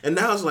anything, and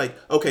now it's like,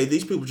 okay,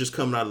 these people just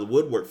coming out of the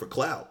woodwork for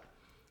clout.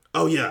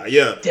 Oh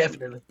yeah,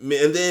 definitely.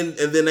 And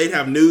then they'd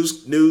have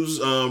news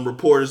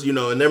reporters,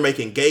 and they're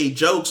making gay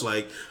jokes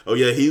like, oh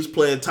yeah, he's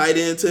playing tight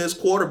end to his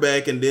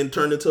quarterback and then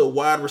turned into a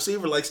wide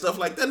receiver, like stuff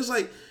like that. It's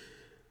like,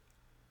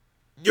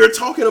 you're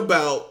talking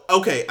about,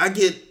 okay, I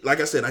get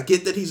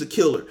that he's a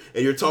killer,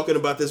 and you're talking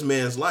about this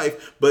man's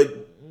life,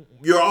 but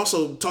you're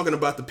also talking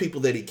about the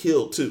people that he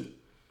killed too.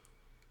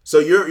 So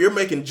you're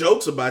making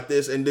jokes about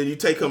this, and then you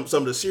take some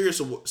of the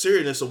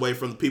seriousness away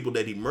from the people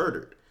that he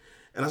murdered.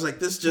 And I was like,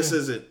 this just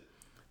isn't.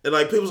 And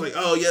like, people's like,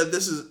 oh yeah,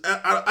 this is.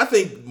 I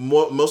think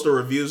most of the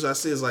reviews I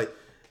see is like,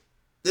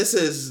 this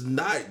is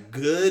not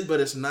good,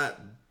 but it's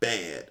not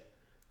bad,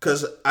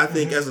 because I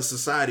think as a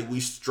society we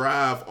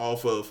strive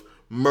off of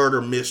murder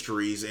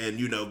mysteries, and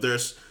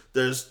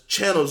there's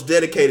channels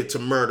dedicated to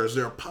murders,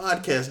 there are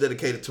podcasts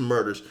dedicated to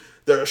murders,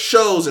 there are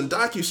shows and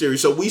docuseries,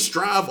 so we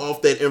strive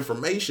off that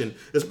information,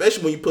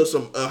 especially when you put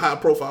a high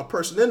profile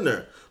person in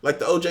there, like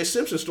the O.J.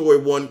 Simpson story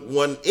won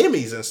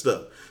Emmys and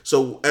stuff.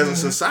 So as a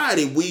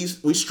society we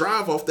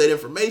strive off that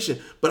information,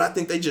 but I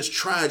think they just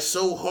tried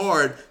so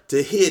hard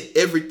to hit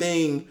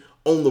everything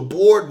on the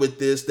board with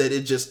this that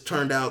it just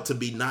turned out to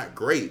be not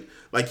great.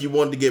 Like, you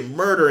wanted to get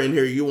murder in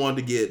here, you wanted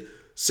to get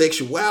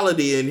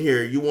sexuality in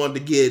here, you wanted to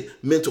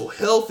get mental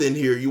health in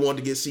here, you wanted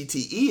to get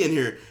CTE in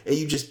here, and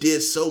you just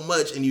did so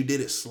much, and you did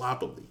it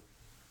sloppily.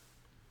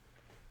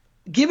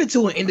 Give it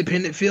to an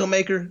independent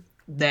filmmaker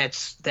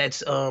that's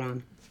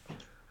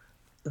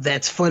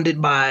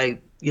funded by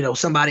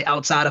somebody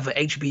outside of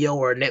an HBO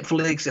or a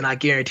Netflix, and I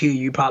guarantee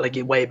you probably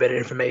get way better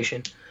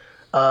information.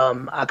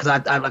 Because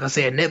I like I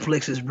said,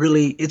 Netflix is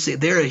really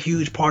they're a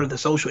huge part of the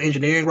social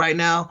engineering right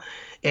now,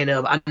 and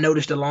I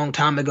noticed a long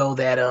time ago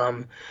that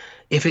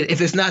if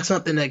it's not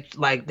something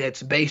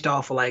that's based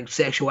off of like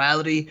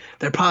sexuality,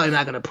 they're probably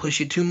not going to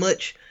push it too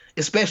much.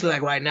 Especially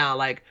like right now,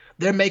 like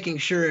they're making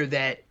sure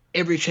that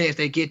every chance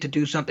they get to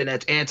do something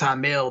that's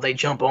anti-male, they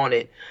jump on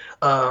it.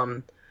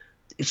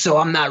 So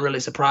I'm not really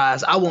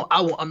surprised.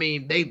 I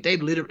mean, they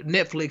literally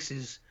Netflix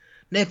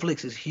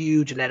is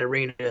huge in that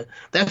arena.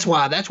 That's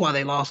why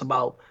they lost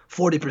about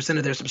 40%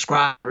 of their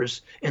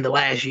subscribers in the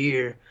last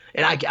year.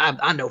 And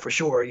I know for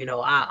sure,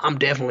 I'm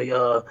definitely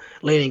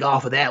leaning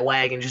off of that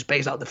wagon just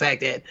based off the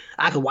fact that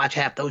I could watch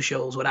half those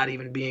shows without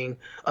even being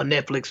a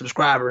Netflix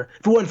subscriber.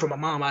 If it wasn't for my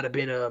mom, I'd have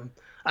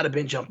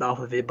been jumped off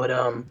of it.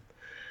 But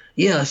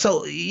yeah,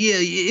 so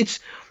yeah,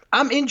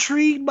 I'm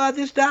intrigued by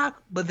this doc,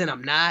 but then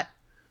I'm not.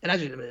 And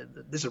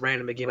this is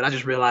random again, but I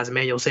just realized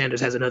Emmanuel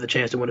Sanders has another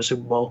chance to win a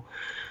Super Bowl.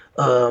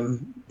 I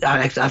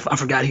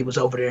forgot he was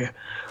over there.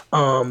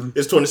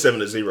 It's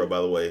 27-0,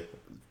 by the way.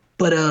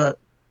 But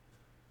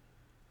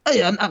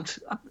yeah, I'm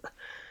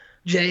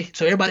Jay.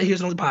 So everybody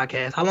here's on the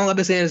podcast. How long have I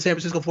been saying the San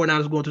Francisco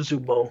 49ers going to the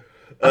Super Bowl?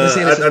 I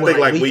think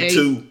like week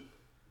 2.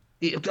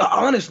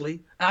 Honestly,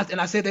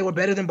 I said they were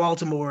better than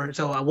Baltimore,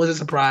 so I wasn't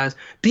surprised.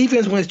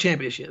 Defense wins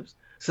championships,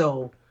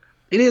 so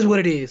it is what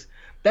it is.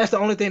 That's the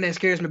only thing that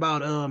scares me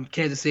about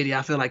Kansas City.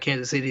 I feel like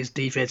Kansas City's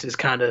defense is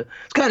kind of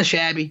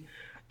shabby,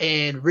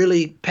 and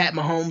really Pat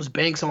Mahomes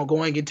banks on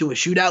going into a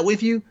shootout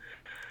with you.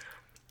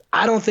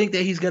 I don't think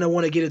that he's gonna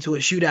want to get into a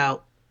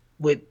shootout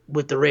with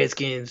the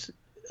Redskins.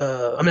 With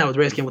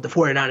the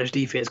 49ers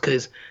defense,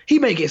 because he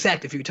may get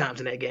sacked a few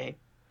times in that game.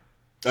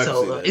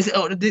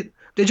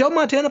 Did Joe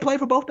Montana play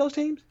for both those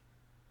teams?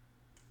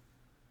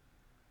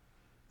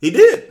 He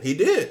did. Yeah,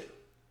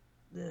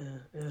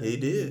 he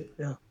did.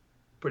 Yeah,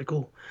 pretty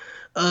cool.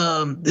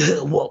 Well,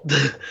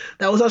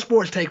 that was our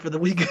sports take for the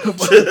week.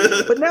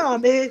 but now,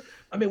 man,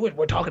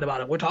 we're talking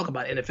about it. We're talking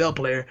about NFL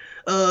player.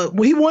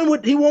 He won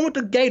with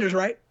the Gators,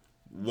 right?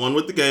 Won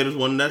with the Gators.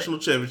 Won the national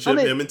championship.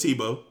 Him and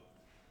Tebow.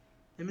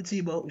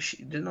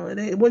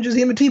 It wasn't just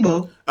him and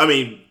Tebow. I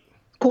mean,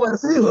 quite a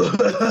few.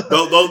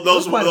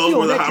 those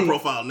were the high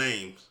profile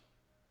names.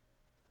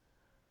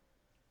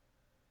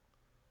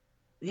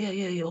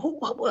 Yeah.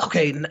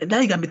 Okay,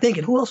 now you got me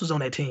thinking. Who else was on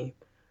that team?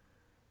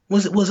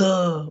 Was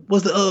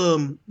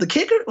the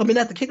kicker? I mean,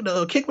 not the kicker.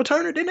 The kick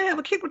returner. Didn't they have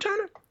a kick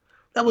returner?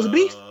 That was a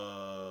beast.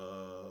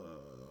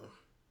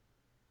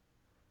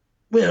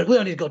 We don't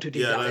need to go too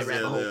deep down that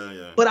rabbit hole.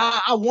 Yeah. But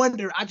I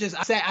wonder. I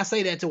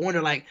say that to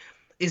wonder, like,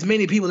 as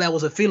many people that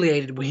was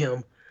affiliated with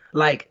him,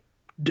 like,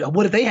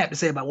 what did they have to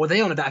say about? Were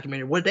they on the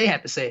documentary? What did they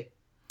have to say?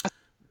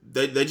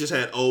 They just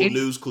had old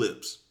news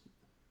clips.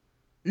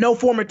 No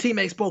former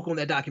teammate spoke on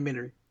that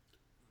documentary.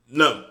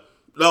 No,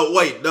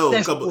 wait, no.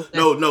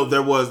 No.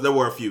 There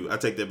were a few. I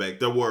take that back.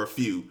 There were a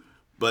few,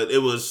 but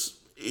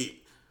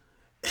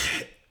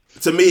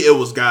to me, it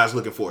was guys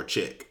looking for a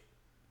check.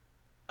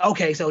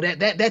 Okay, so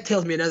that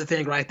tells me another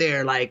thing right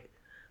there. Like,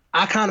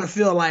 I kind of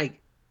feel like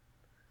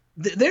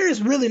there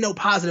is really no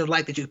positive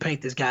light that you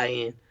paint this guy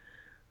in.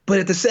 But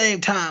at the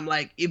same time,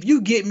 like if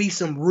you get me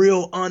some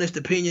real honest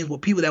opinions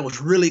with people that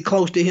was really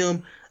close to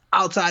him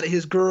outside of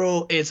his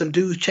girl and some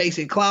dudes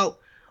chasing clout,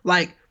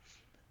 like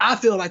I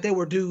feel like there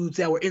were dudes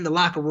that were in the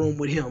locker room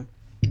with him.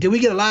 Did we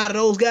get a lot of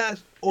those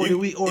guys, or did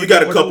we? Or you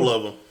got a or couple those,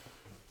 of them.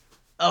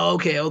 Oh,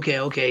 okay.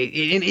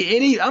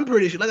 I'm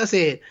pretty sure. Like I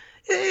said,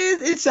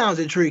 it sounds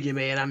intriguing,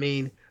 man. I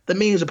mean, the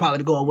memes will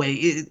probably go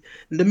away.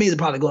 The memes will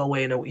probably go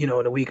away in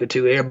a week or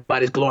two.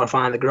 Everybody's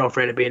glorifying the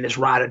girlfriend and being this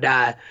ride or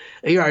die.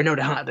 You already know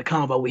the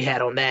convo we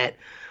had on that.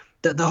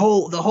 The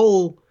whole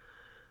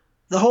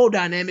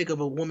dynamic of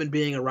a woman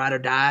being a ride or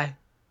die.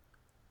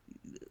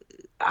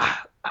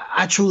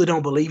 I truly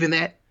don't believe in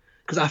that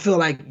because I feel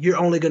like you're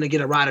only going to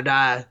get a ride or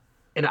die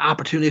in an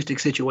opportunistic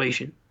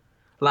situation,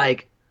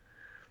 like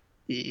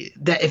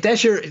that. If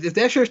that's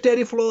your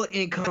steady flow of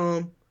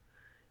income,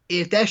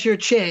 if that's your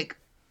check,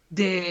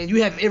 then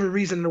you have every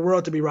reason in the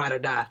world to be ride or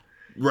die.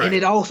 Right. And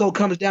it also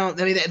comes down.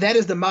 I mean, that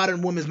is the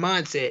modern woman's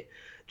mindset.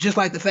 Just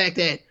like the fact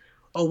that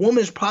a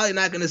woman's probably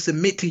not going to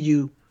submit to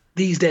you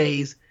these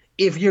days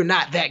if you're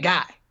not that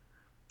guy.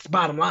 It's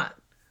bottom line.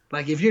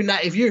 Like if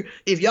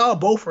y'all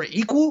both are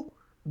equal,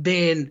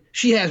 then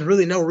she has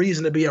really no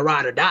reason to be a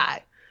ride or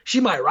die. She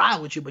might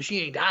ride with you, but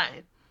she ain't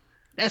dying.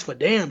 That's for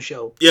damn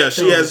sure. Yeah,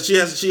 she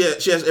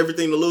has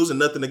everything to lose and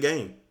nothing to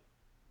gain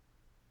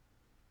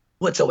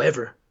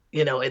whatsoever.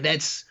 And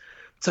that's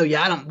so.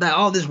 Yeah, I don't.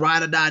 All this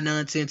ride or die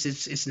nonsense.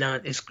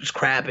 It's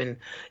crap, and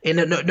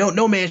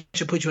no man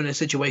should put you in a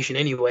situation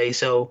anyway.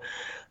 So,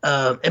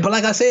 but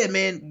like I said,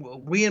 man,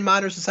 we in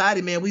modern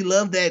society, man, we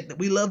love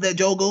that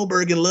Joe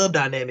Goldberg and love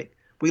dynamic.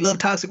 We love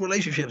toxic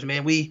relationships,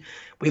 man. We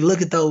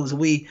look at those.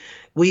 We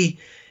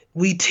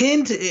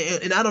tend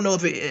to, and I don't know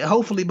if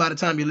hopefully by the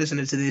time you're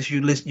listening to this,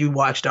 you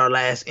watched our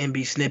last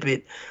MB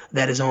snippet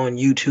that is on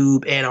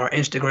YouTube and our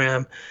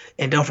Instagram.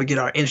 And don't forget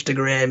our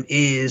Instagram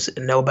is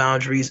No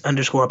Boundaries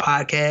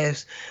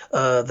 _podcast.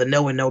 The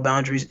no and no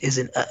boundaries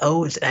isn't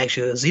it's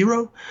actually a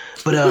 0.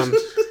 But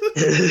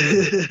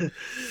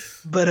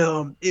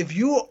if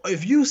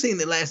you've seen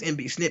the last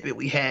MB snippet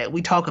we had,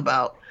 we talk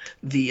about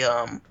the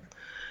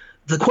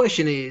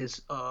question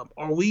is,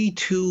 are we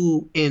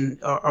too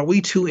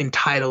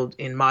entitled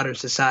in modern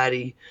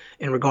society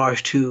in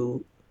regards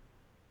to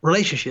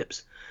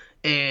relationships?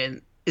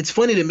 And it's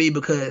funny to me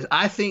because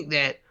I think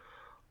that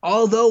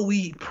although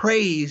we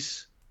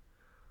praise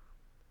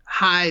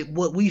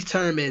what we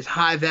term as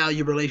high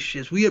value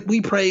relationships,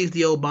 we praise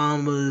the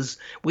Obamas,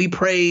 we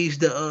praise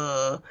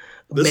the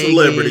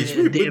celebrities.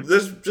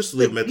 Let's just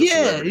leave them at the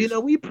celebrities.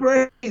 We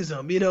praise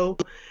them,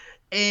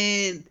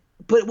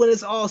 But when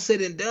it's all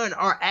said and done,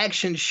 our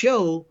actions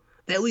show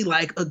that we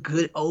like a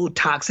good old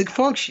toxic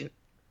function.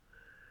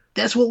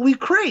 That's what we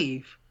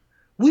crave.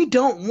 We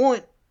don't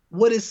want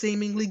what is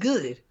seemingly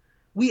good.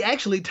 We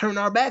actually turn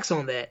our backs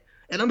on that.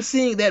 And I'm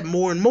seeing that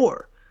more and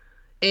more.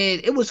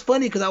 And it was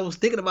funny because I was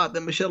thinking about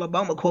the Michelle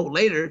Obama quote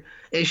later,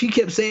 and she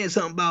kept saying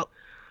something about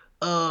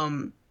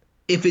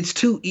if it's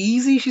too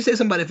easy. She said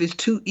something about if it's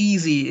too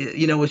easy,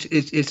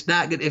 it's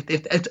not good.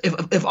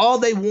 If all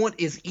they want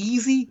is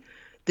easy,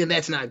 then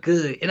that's not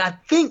good. And I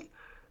think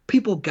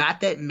people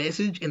got that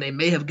message and they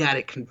may have got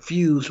it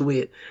confused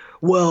with,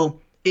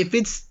 well, if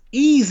it's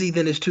easy,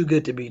 then it's too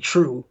good to be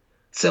true.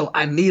 So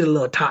I need a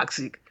little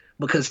toxic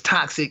because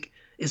toxic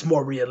is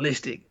more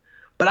realistic.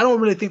 But I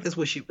don't really think that's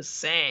what she was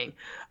saying.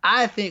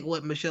 I think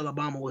what Michelle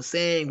Obama was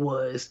saying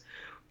was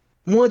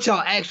once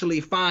y'all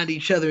actually find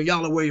each other and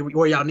y'all are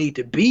where y'all need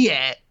to be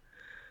at,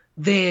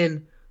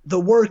 then the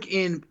work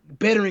in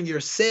bettering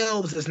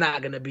yourselves is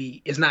not gonna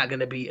be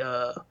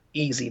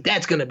easy.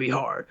 That's gonna be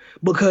hard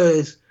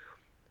because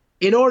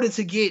in order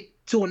to get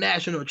to a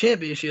national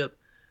championship,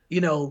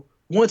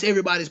 once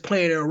everybody's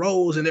playing their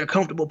roles and they're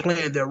comfortable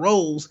playing their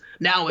roles,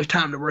 now it's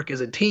time to work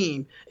as a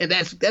team, and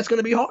that's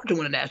gonna be hard to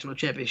win a national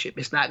championship.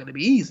 It's not gonna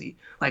be easy.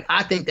 Like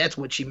I think that's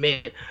what she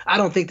meant. I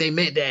don't think they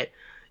meant that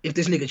if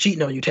this nigga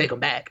cheating on you, take him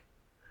back.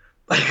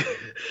 Like,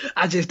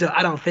 I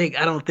don't think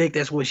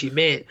that's what she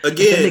meant.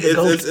 Again,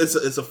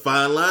 it's a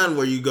fine line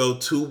where you go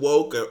too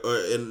woke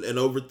and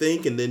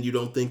overthink, and then you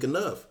don't think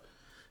enough.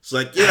 It's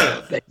like,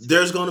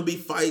 there's going to be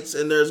fights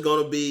and there's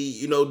going to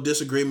be,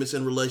 disagreements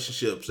in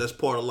relationships. That's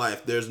part of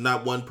life. There's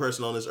not one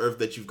person on this earth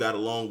that you've got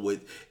along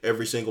with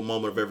every single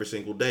moment of every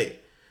single day.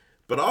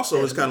 But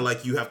also, it's kind of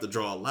like you have to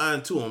draw a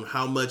line too on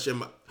how much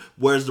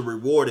where's the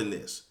reward in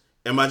this?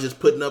 Am I just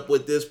putting up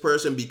with this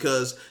person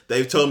because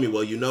they've told me,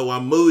 well,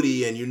 I'm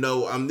moody and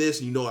I'm this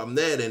and I'm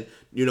that, and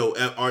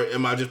or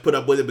am I just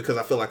putting up with it because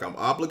I feel like I'm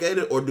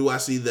obligated, or do I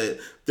see that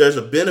there's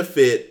a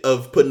benefit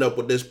of putting up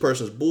with this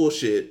person's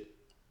bullshit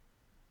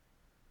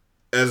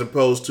as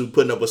opposed to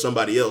putting up with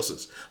somebody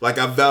else's? Like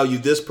I value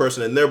this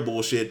person and their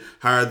bullshit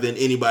higher than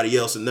anybody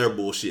else and their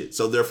bullshit,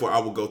 so therefore I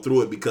will go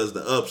through it because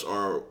the ups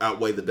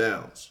outweigh the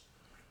downs.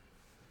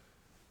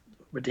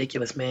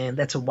 Ridiculous, man.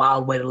 That's a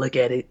wild way to look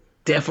at it.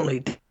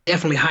 Definitely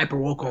hyper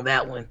woke on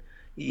that one.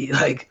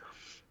 Like,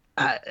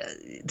 I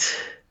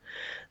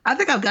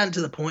think I've gotten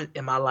to the point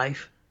in my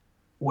life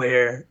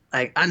where,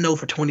 like, I know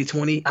for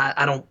 2020,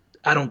 I don't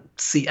I don't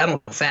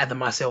fathom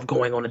myself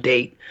going on a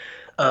date.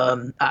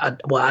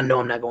 I know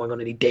I'm not going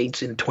on any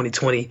dates in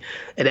 2020,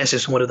 and that's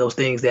just one of those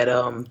things that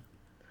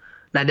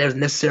not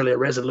necessarily a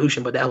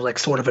resolution, but that was like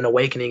sort of an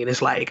awakening, and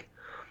it's like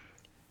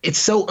it's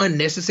so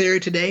unnecessary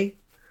today,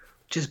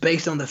 just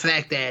based on the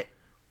fact that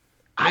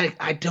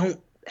I don't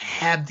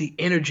have the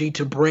energy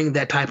to bring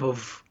that type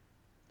of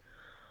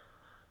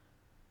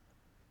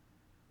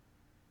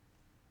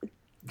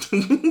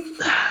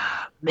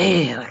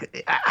man.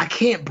 Like,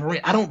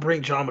 I don't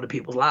bring drama to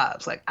people's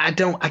lives. Like I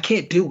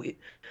can't do it.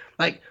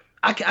 Like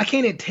I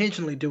can't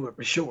intentionally do it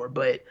for sure,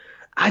 but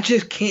I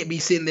just can't be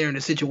sitting there in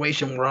a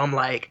situation where I'm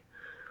like,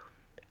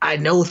 I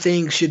know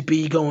things should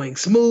be going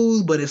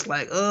smooth, but it's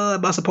like,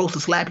 am I supposed to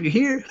slap you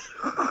here?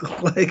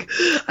 like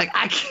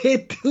I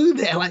can't do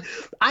that. Like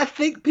I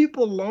think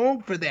people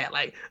long for that.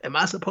 Like, am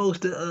I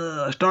supposed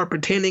to start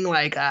pretending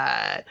like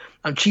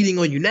I'm cheating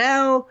on you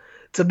now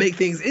to make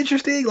things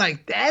interesting?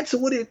 Like that's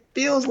what it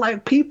feels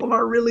like people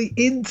are really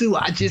into.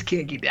 I just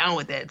can't get down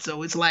with that.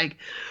 So it's like,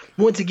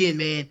 once again,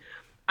 man,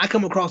 I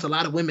come across a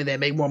lot of women that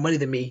make more money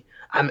than me.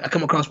 I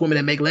come across women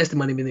that make less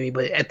money than me,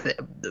 but at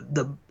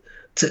the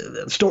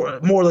story,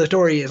 moral of the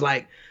story is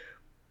like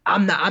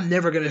I'm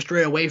never gonna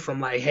stray away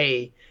from like,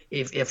 hey,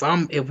 if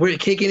we're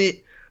kicking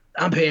it,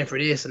 I'm paying for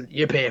this and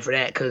you're paying for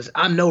that, because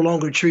I'm no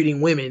longer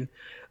treating women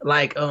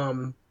like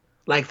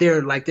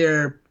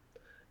they're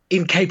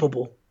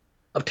incapable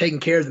of taking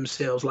care of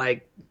themselves.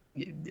 Like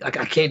I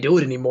can't do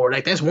it anymore.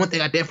 Like that's one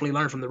thing I definitely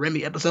learned from the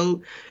Remy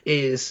episode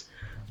is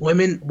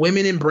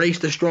women embrace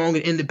the strong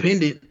and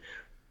independent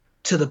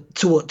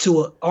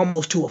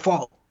almost to a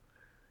fault.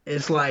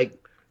 It's like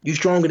you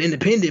strong and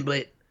independent,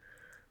 but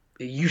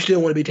you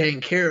still want to be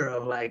taken care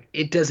of. Like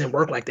it doesn't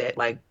work like that.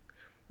 Like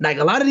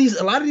a lot of these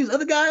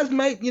other guys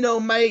might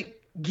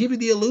give you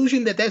the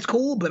illusion that that's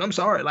cool, but I'm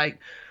sorry, like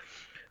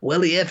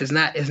Welly F is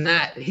not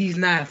he's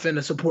not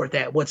finna support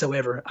that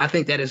whatsoever. I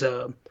think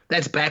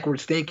that's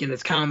backwards thinking.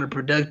 It's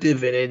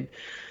counterproductive, and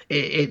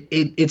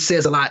it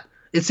says a lot.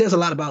 It says a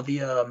lot about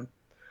the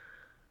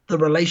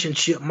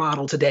relationship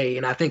model today,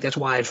 and I think that's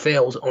why it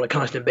fails on a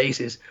constant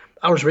basis.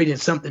 I was reading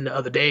something the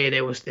other day, and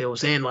it was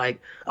saying like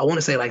I want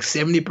to say like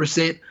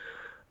 70%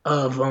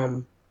 of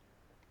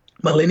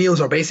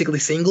millennials are basically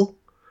single,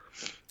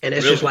 and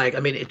it's just like, I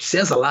mean, it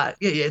says a lot.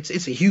 Yeah, it's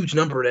a huge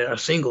number that are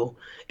single,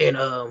 and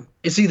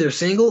it's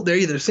they're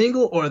either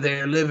single or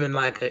they're living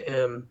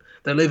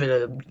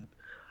a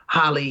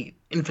highly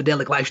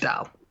infidelic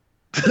lifestyle.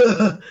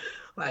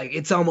 Like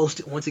it's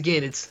almost, once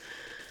again,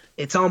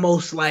 it's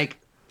almost like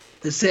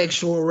the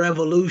sexual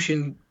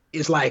revolution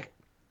is like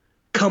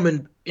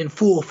coming in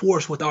full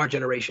force with our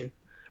generation,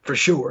 for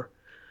sure,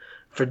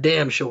 for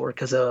damn sure.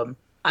 Because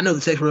I know the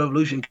sexual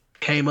revolution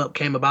came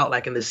about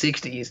like in the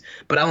 '60s,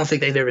 but I don't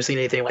think they've ever seen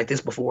anything like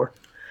this before.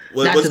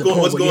 What's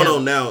going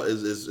on now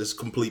is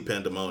complete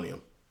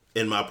pandemonium,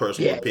 in my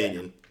personal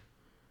opinion.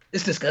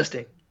 It's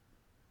disgusting.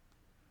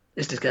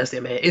 It's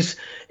disgusting, man. It's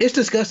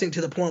disgusting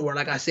to the point where,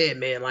 like I said,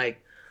 man,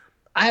 like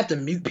I have to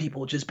mute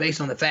people just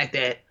based on the fact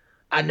that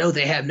I know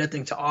they have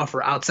nothing to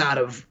offer outside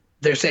of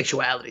their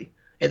sexuality,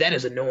 and that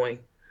is annoying.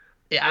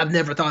 I've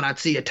never thought I'd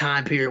see a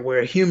time period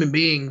where human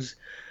beings,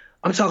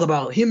 I'm talking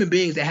about human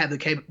beings that have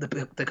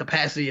the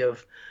capacity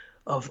of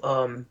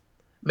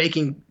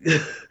making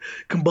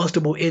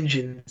combustible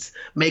engines,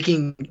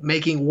 making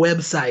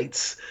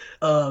websites,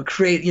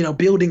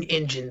 building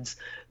engines,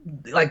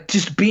 like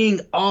just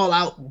being all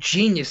out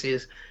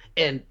geniuses,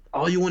 and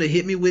all you want to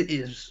hit me with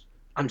is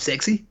I'm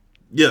sexy.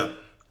 Yeah.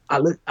 I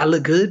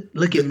look good.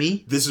 Look at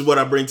me. This is what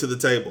I bring to the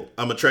table.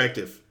 I'm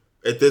attractive.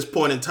 At this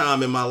point in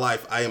time in my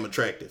life, I am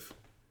attractive.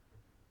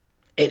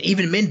 And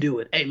even men do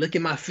it. Hey, look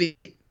at my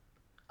feet.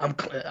 I'm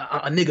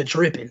a nigga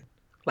dripping.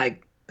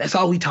 Like that's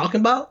all we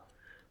talking about.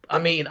 I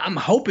mean, I'm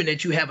hoping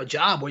that you have a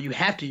job where you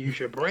have to use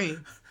your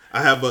brain.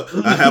 I have on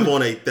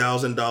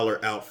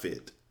 $1,000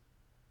 outfit.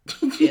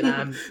 And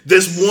I'm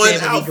this one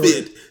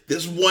outfit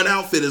is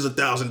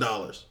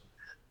 $1,000.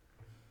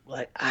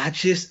 Like I'm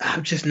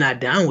just not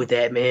down with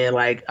that, man.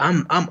 Like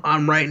I'm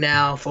right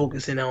now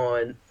focusing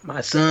on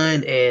my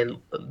son and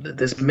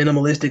this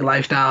minimalistic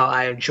lifestyle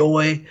I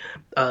enjoy.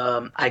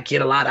 I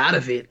get a lot out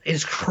of it.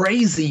 It's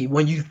crazy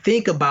when you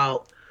think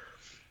about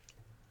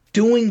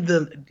doing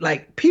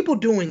people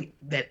doing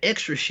that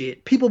extra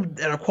shit. People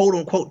that are quote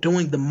unquote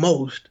doing the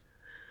most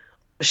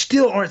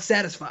still aren't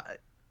satisfied.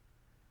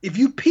 If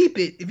you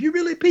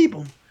really peep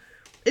them,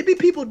 it be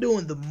people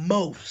doing the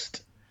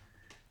most.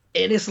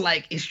 And it's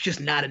like, it's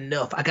just not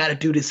enough. I got to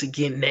do this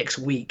again next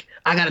week.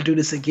 I got to do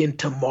this again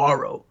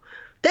tomorrow.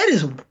 That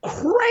is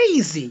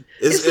crazy.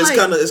 It's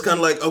kind of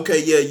like,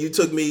 okay, yeah, you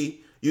took me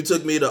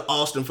to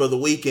Austin for the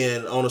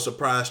weekend on a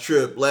surprise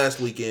trip last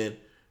weekend.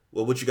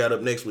 Well, what you got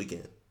up next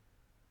weekend?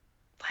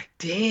 Like,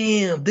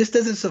 damn, this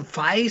doesn't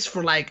suffice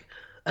for like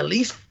at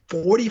least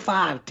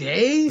 45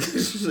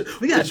 days.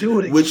 We got to do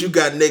it again. What you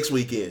got next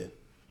weekend?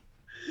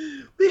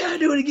 We got to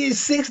do it again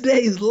 6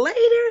 days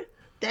later.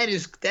 That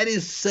is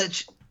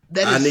such.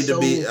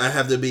 I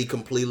have to be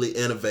completely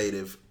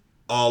innovative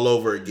all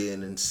over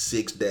again in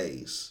 6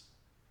 days.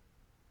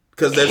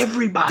 Because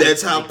Everybody.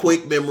 that's how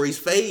quick memories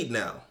fade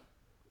now.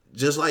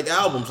 Just like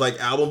albums. Like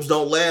albums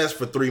don't last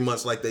for 3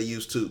 months like they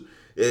used to.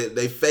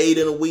 They fade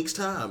in a week's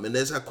time, and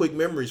that's how quick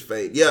memories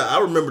fade. Yeah, I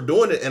remember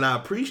doing it, and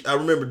I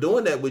remember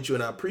doing that with you,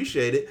 and I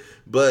appreciate it.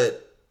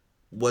 But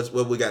what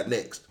we got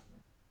next?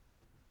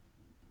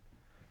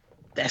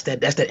 That's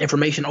that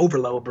information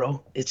overload,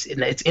 bro. It's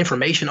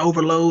information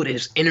overload.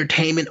 It's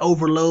entertainment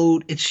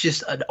overload. It's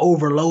just an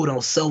overload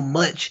on so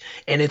much,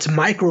 and it's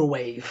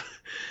microwave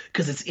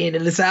because it's in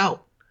and it's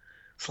out.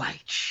 It's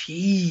like,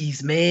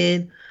 jeez,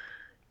 man.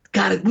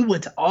 We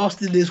went to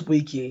Austin this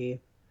weekend.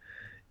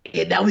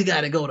 And now we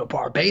gotta go to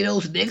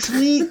Barbados next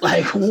week.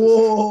 Like,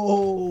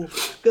 whoa!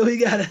 Then we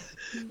gotta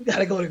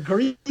go to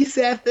Greece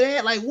after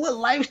that. Like, what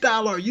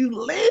lifestyle are you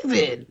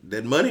living?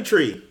 That money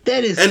tree.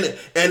 That is, and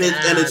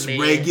it's man.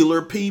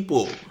 regular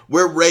people.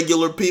 We're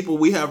regular people.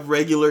 We have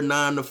regular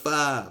 9 to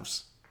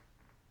 5s.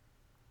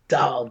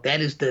 Dog,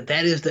 that is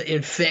the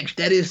infection.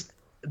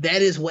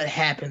 That is what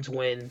happens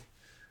when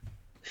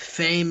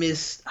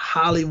famous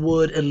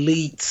Hollywood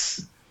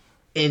elites.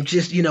 And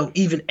just,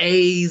 even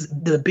A's,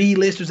 the B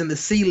listers and the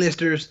C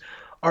listers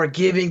are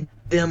giving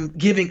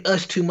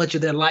us too much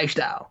of their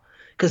lifestyle.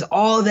 Because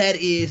all that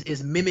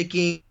is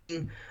mimicking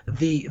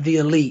the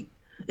elite.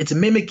 It's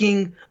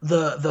mimicking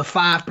the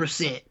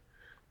 5%.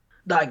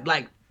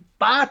 Like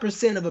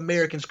 5% of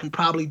Americans can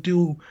probably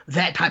do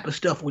that type of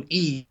stuff with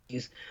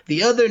ease.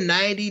 The other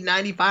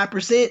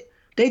 95%,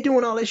 they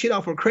doing all that shit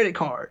off a credit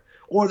card.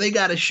 Or they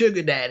got a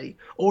sugar daddy.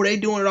 Or they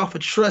doing it off a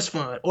trust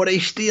fund. Or they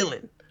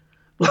stealing.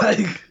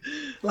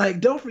 Like,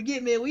 don't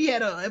forget, man, we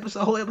had a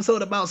whole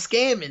episode about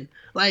scamming.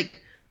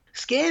 Like,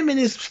 scamming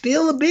is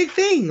still a big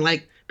thing.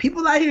 Like,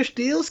 people out here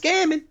still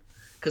scamming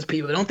because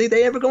people don't think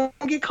they ever gonna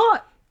get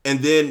caught.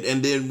 And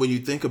then when you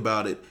think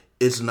about it,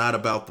 it's not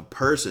about the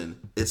person;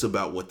 it's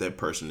about what that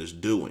person is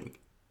doing.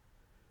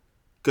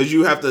 Because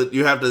you have to,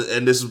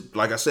 and this is,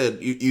 like I said,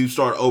 you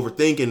start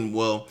overthinking.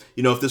 Well,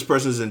 if this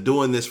person isn't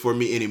doing this for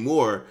me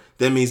anymore,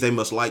 that means they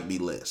must like me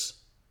less.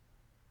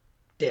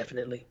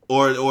 Definitely.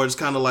 Or it's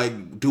kind of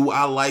like, do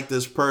I like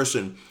this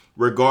person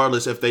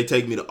regardless if they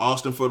take me to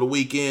Austin for the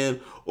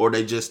weekend or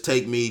they just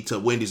take me to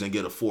Wendy's and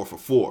get a 4 for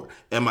 $4?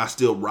 Am I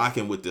still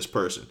rocking with this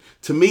person?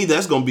 To me,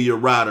 that's going to be your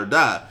ride or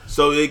die.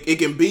 So it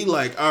can be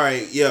like, all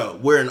right, yeah,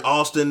 we're in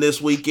Austin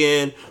this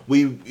weekend.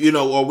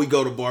 Or we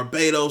go to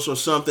Barbados or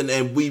something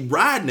and we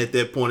riding at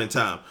that point in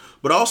time.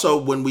 But also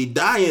when we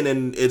dying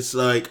and it's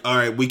like, all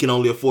right, we can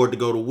only afford to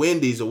go to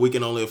Wendy's or we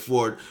can only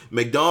afford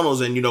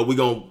McDonald's and, we're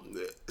going to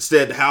stay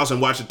at the house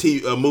and watch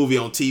a movie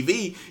on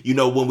TV,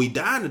 when we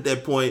dying at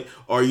that point,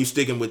 are you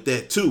sticking with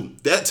that too?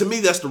 That, to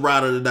me, that's the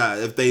ride or the die.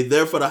 If they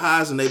there for the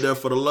highs and they there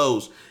for the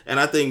lows. And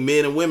I think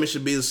men and women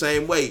should be the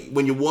same way.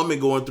 When your woman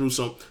going through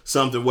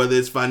something, whether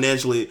it's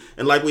financially,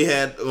 and like we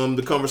had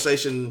the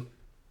conversation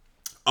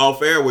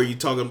off air where we're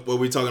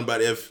talking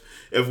about if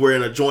we're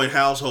in a joint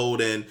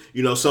household and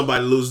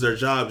somebody loses their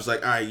job, it's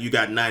like, all right, you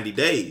got 90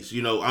 days.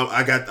 I'm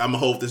gonna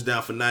hold this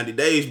down for 90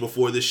 days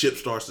before this ship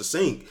starts to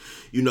sink.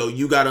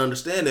 You got to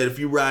understand that if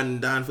you're riding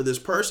and dying for this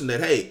person, that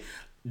hey,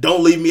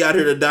 don't leave me out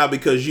here to die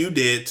because you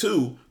did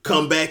too.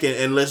 Come back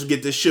and let's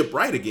get this ship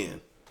right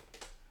again.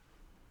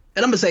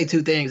 And I'm gonna say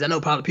two things. I know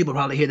people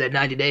probably hear that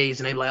 90 days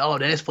and they're like, oh,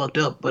 that's fucked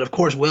up. But of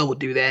course, Will would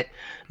do that.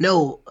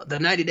 No, the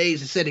 90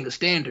 days is setting a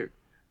standard.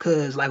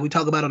 Because like we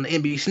talk about on the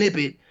NB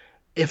snippet,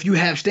 if you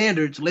have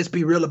standards, let's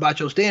be real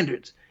about your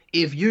standards.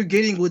 If you're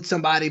getting with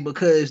somebody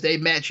because they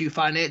match you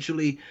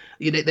financially,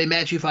 they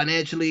match you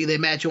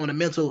on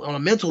a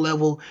mental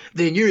level,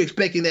 then you're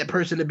expecting that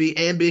person to be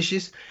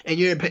ambitious and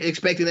you're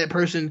expecting that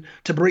person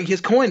to bring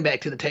his coin back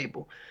to the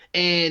table.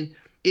 And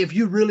if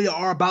you really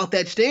are about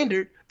that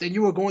standard, then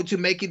you are going to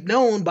make it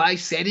known by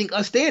setting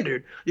a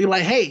standard. You're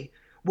like, hey,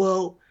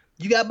 well,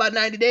 you got about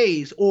 90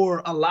 days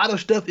or a lot of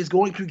stuff is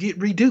going to get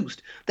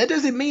reduced. That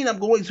doesn't mean I'm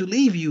going to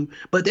leave you,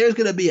 but there's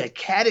going to be a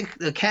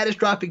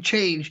catastrophic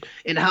change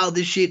in how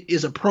this shit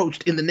is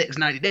approached in the next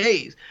 90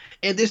 days.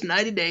 And this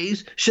 90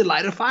 days should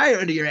light a fire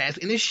under your ass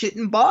and it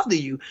shouldn't bother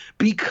you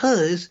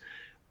because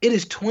it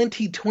is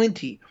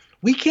 2020.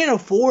 We can't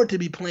afford to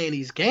be playing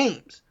these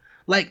games.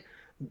 Like,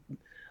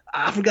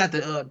 I forgot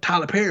the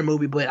Tyler Perry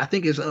movie, but I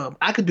think it's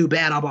I Could Do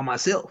Bad All By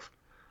Myself.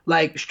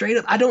 Like, straight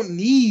up, I don't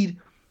need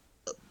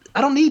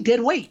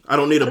dead weight. I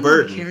don't need a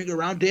burden. Carrying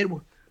around dead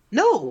weight.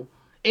 No.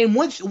 And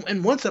once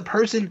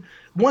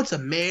a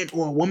man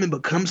or a woman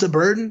becomes a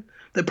burden,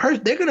 they're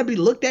gonna be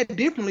looked at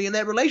differently in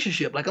that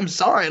relationship. Like, I'm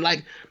sorry,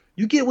 like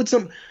you get with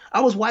some.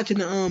 I was watching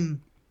the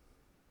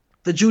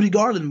Judy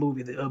Garland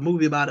movie, the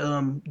movie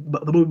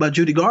about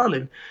Judy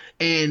Garland,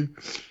 and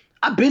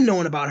I've been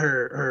knowing about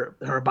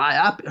her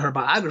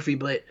biography,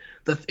 but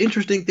the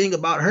interesting thing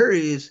about her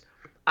is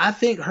I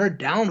think her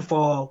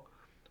downfall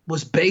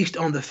was based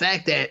on the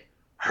fact that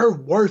her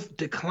worth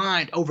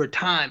declined over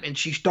time and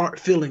she started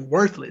feeling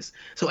worthless.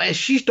 So as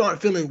she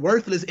started feeling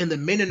worthless and the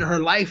men in her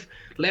life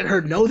let her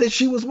know that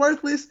she was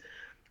worthless,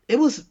 it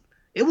was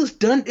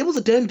done. It was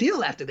a done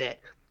deal after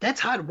that.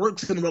 That's how it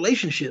works in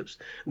relationships.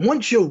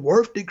 Once your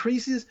worth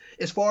decreases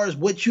as far as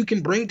what you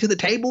can bring to the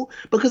table,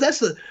 because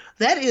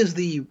that is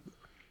the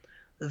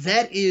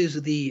that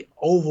is the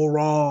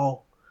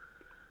overall.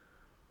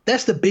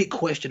 That's the big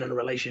question in a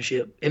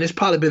relationship, and it's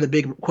probably been the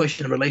big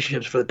question in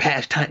relationships for the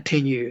past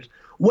 10 years.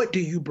 What do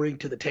you bring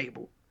to the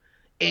table?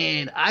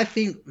 And I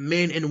think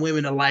men and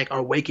women alike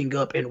are waking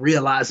up and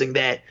realizing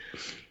that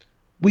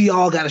we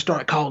all got to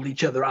start calling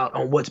each other out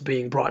on what's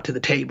being brought to the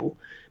table,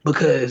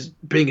 because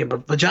bringing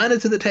vagina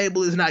to the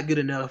table is not good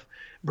enough.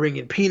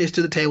 Bringing penis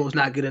to the table is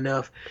not good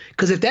enough.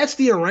 Because if that's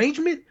the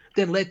arrangement,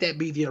 then let that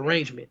be the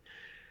arrangement.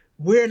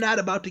 We're not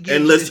about to get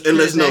and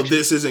let's know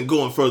this isn't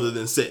going further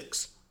than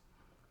sex.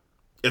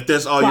 If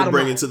that's all you're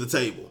bringing to the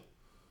table,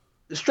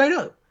 straight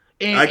up.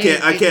 And, I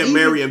can't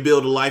marry and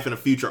build a life and a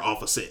future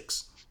off of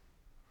sex.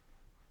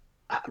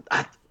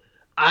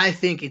 I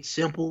think it's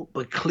simple,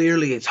 but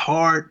clearly it's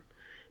hard,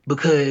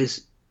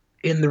 because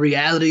in the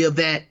reality of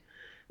that,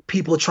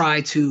 people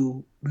try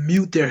to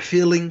mute their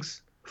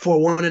feelings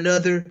for one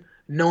another,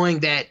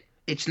 knowing that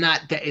it's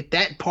not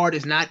that part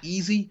is not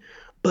easy.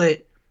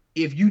 But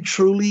if you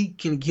truly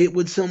can get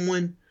with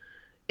someone,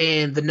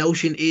 and the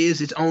notion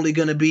is it's only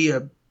going to be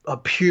a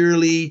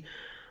purely,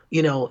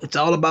 it's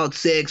all about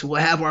sex,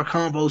 we'll have our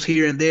convos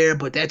here and there,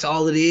 but that's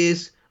all it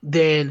is,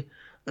 then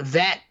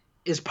that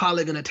is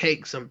probably going to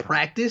take some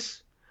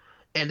practice,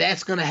 and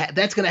that's going to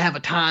have a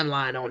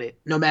timeline on it.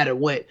 No matter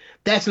what,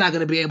 that's not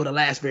going to be able to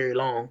last very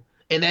long.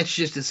 And that's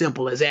just as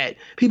simple as that.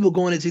 People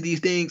going into these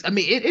things, I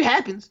mean, it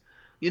happens.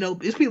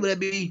 It's people that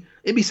be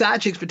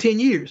side chicks for 10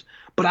 years.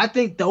 But I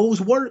think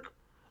those work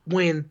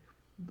when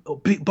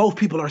both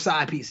people are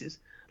side pieces.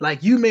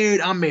 Like, you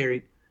married, I'm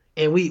married,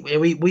 and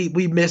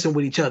we messing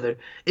with each other.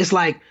 It's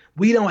like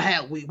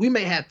we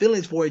may have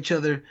feelings for each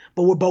other,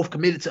 but we're both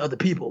committed to other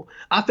people.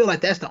 I feel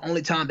like that's the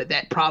only time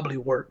that probably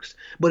works.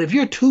 But if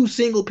you're two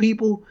single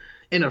people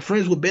in a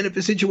friends with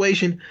benefit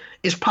situation,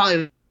 it's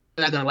probably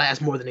not going to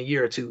last more than a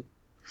year or two.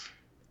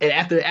 And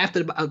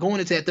after going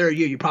into that third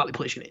year, you're probably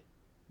pushing it.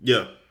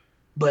 Yeah.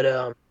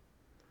 But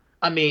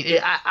I mean,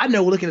 I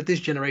know, looking at this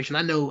generation,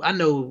 I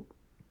know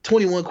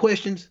 21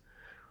 questions.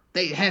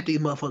 They half these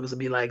motherfuckers will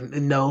be like,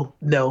 no,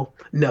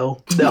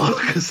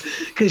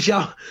 because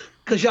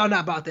y'all not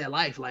about that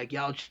life. Like,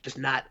 y'all just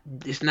not.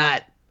 It's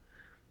not.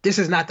 This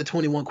is not the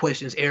 21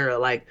 questions era.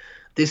 Like,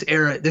 this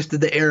is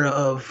the era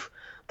of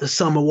the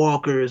Summer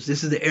Walkers.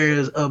 This is the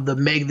era of the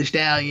Meg Thee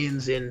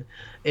Stallions and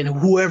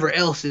whoever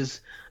else is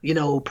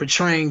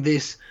portraying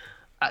this.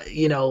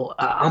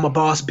 I'm a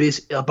boss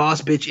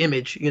bitch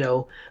image.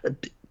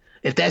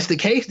 If that's the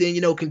case,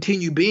 then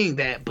continue being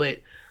that. But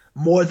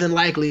more than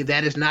likely,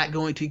 that is not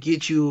going to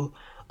get you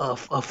a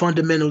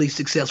fundamentally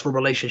successful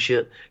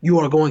relationship. You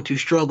are going to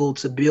struggle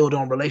to build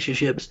on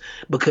relationships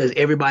because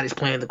everybody's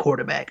playing the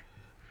quarterback.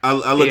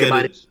 I look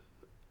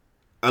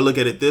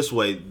at it this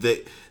way: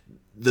 that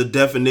the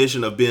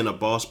definition of being a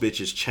boss bitch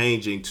is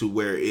changing to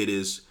where it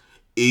is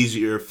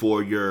easier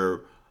for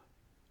your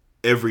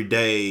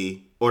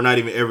everyday, or not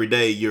even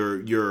everyday,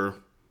 your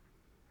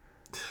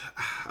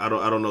I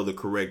don't know the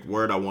correct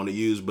word I want to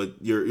use, but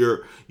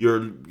you're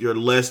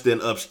less than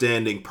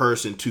upstanding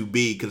person to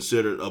be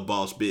considered a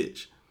boss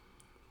bitch.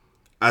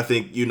 I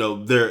think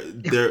they're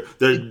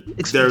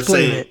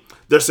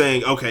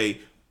saying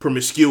okay,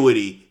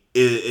 promiscuity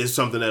is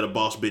something that a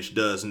boss bitch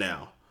does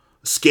now.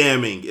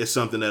 Scamming is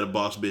something that a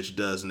boss bitch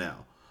does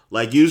now.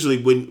 Like, usually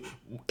when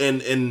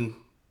and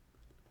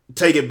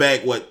take it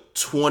back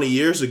 20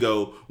 years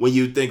ago, when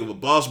you think of a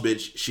boss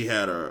bitch, she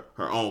had her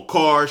own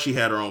car, she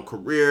had her own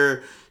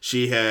career,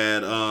 she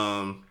had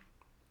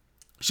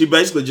she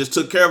basically just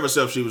took care of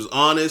herself. She was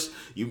honest.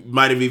 You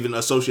might have even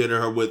associated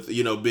her with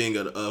being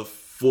a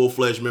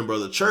full-fledged member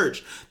of the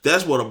church.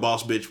 That's what a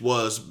boss bitch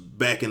was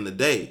back in the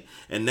day.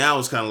 And now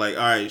it's kind of like,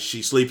 all right,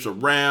 she sleeps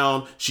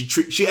around,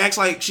 she acts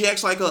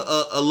like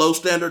a low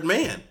standard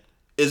man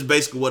is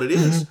basically what it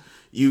is.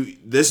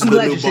 Mm-hmm. This is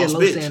the new boss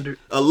bitch. Standard.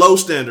 A low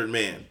standard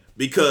man.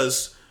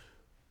 Because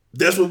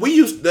that's what we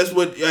used. That's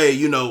what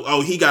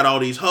he got all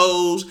these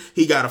hoes.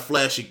 He got a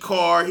flashy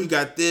car. He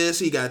got this.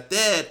 He got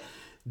that.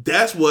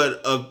 That's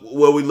what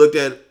we looked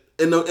at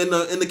in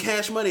the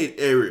Cash Money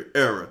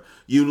era.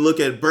 You look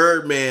at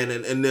Birdman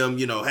and them.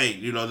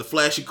 The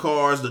flashy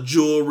cars, the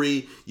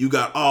jewelry. You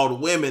got all the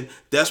women.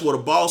 That's what a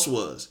boss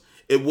was.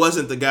 It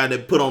wasn't the guy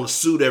that put on a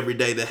suit every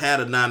day, that had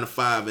a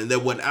 9-to-5 and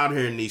that wasn't out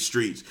here in these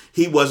streets.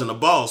 He wasn't a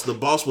boss. The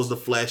boss was the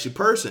flashy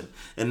person.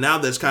 And now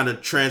that's kind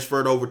of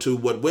transferred over to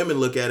what women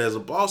look at as a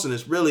boss, and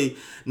it's really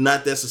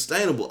not that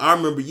sustainable. I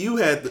remember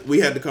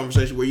we had the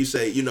conversation where you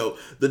say,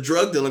 the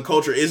drug dealing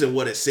culture isn't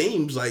what it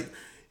seems like.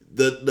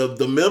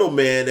 The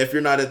middleman, if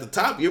you're not at the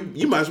top,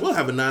 you might as well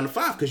have a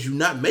 9-to-5 because you're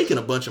not making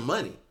a bunch of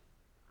money.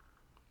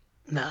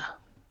 Nah.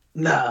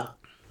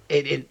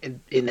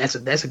 And that's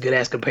a good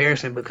ass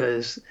comparison,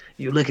 because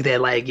you look at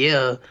that like,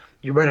 yeah,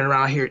 you're running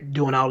around here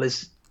doing all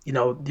this,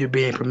 you're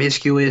being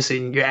promiscuous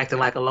and you're acting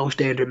like a low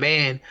standard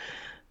man.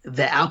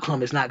 The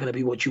outcome is not going to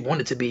be what you want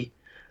it to be.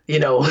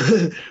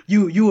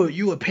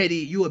 You a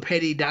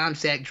petty dime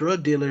sack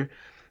drug dealer.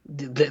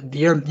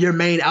 Your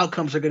main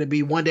outcomes are going to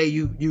be one day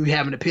you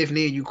have an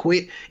epiphany and you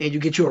quit and you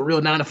get you a real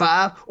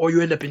 9-to-5, or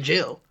you end up in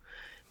jail.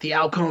 The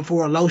outcome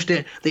for a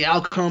the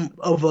outcome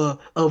of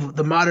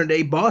the modern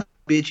day boss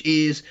bitch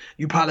is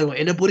you probably will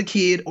end up with a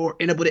kid or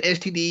end up with an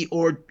STD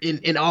or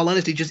in all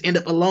honesty just end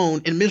up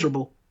alone and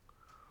miserable.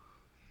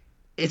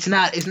 It's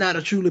not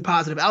a truly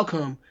positive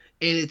outcome,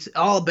 and it's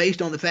all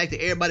based on the fact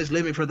that everybody's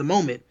living for the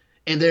moment,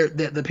 and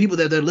the people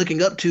that they're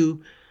looking up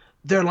to,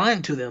 they're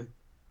lying to them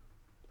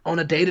on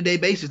a day-to-day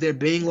basis. They're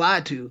being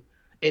lied to,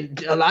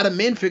 and a lot of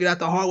men figured out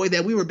the hard way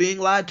that we were being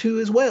lied to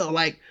as well.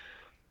 Like,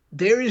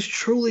 there is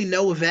truly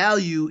no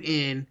value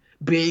in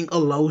being a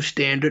low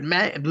standard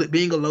man,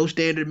 being a low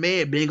standard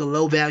man, being a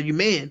low value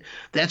man.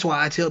 That's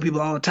why I tell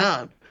people all the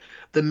time,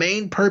 the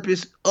main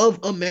purpose of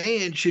a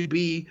man should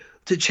be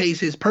to chase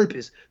his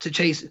purpose, to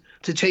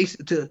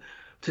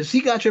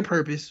seek out your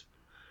purpose,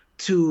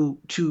 to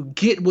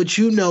get what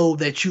you know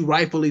that you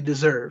rightfully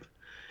deserve.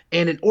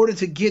 And in order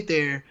to get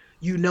there,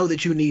 you know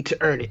that you need to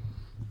earn it.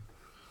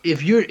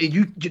 If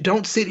you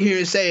don't sit here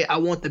and say, I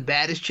want the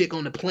baddest chick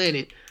on the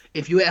planet,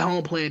 if you at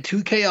home playing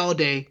 2K all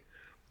day,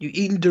 you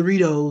eating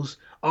Doritos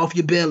off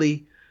your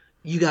belly,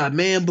 you got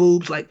man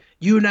boobs, like,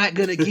 you're not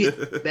gonna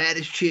get the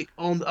baddest chick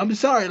on. I'm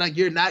sorry, like,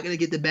 you're not gonna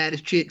get the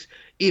baddest chicks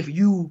if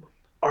you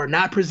are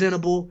not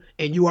presentable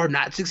and you are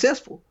not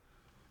successful.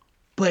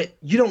 But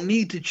you don't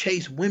need to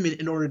chase women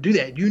in order to do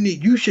that.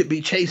 You should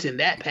be chasing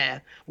that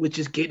path, which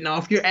is getting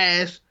off your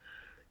ass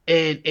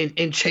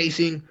and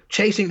chasing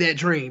that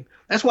dream.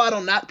 That's why I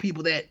don't knock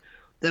people that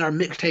are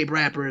mixtape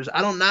rappers.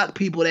 I don't knock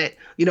people that,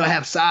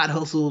 have side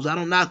hustles. I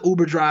don't knock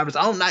Uber drivers.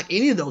 I don't knock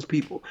any of those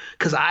people,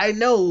 because I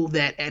know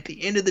that at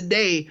the end of the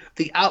day,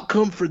 the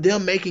outcome for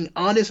them making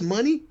honest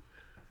money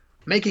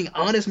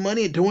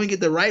and doing it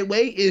the right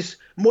way is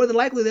more than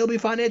likely they'll be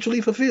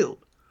financially fulfilled.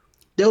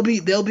 They'll be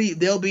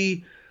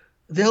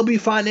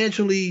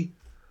financially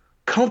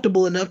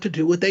comfortable enough to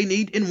do what they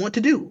need and want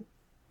to do,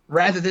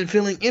 rather than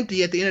feeling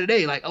empty at the end of the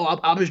day. Like, oh,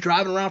 I was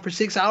driving around for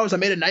 6 hours. I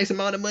made a nice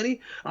amount of money.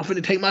 I'm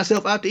finna take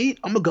myself out to eat.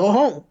 I'm gonna go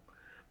home.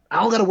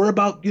 I don't gotta worry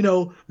about,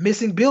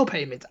 missing bill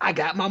payments. I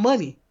got my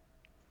money.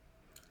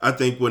 I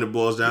think when it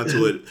boils down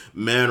to it,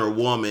 man or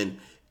woman,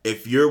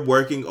 if you're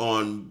working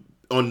on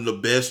the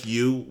best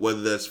you,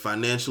 whether that's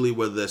financially,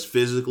 whether that's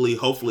physically,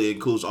 hopefully it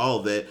includes all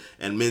of that,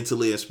 and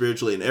mentally and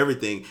spiritually and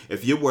everything.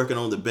 If you're working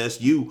on the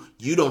best you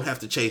don't have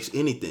to chase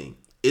anything.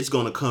 It's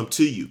going to come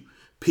to you.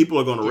 People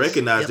are going to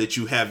recognize that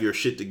you have your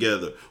shit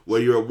together.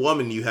 Whether you're a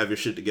woman, you have your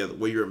shit together.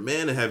 Whether you're a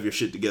man and have your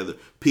shit together.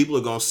 People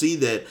are going to see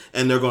that,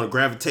 and they're going to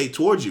gravitate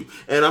towards you.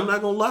 And I'm not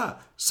going to lie.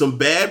 Some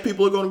bad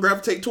people are going to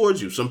gravitate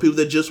towards you. Some people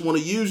that just want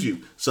to use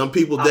you. Some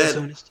people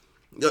that...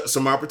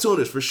 Some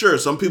opportunists, for sure.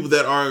 Some people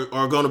that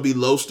are going to be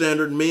low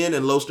standard men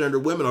and low standard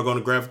women are going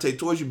to gravitate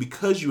towards you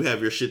because you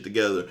have your shit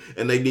together,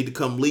 and they need to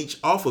come leech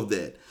off of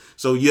that.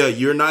 So yeah,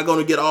 you're not going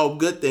to get all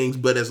good things,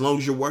 but as long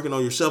as you're working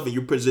on yourself and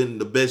you're presenting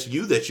the best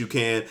you that you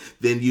can,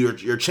 then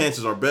your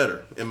chances are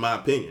better, in my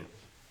opinion.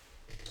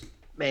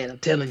 Man, I'm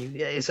telling you,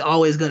 it's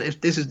always gonna.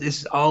 This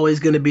is always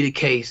gonna be the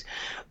case.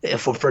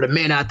 For the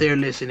men out there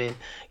listening,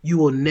 you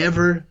will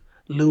never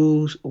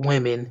lose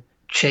women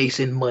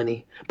chasing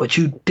money, but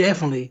you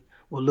definitely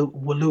will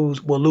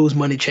lose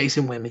money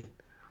chasing women.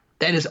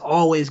 That is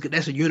always good.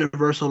 That's a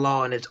universal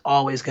law, and it's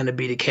always going to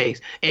be the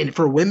case. And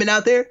for women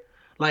out there,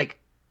 like,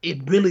 it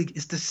really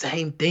is the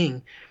same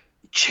thing.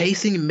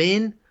 Chasing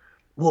men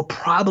will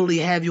probably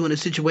have you in a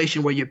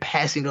situation where you're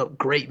passing up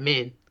great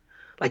men.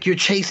 Like, you're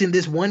chasing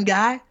this one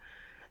guy,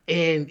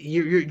 and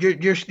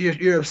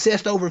you're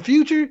obsessed over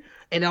Future,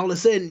 and all of a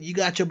sudden you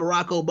got your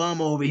Barack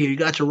Obama over here, you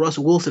got your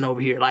Russell Wilson over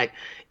here. Like,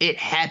 it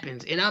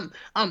happens. And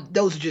I'm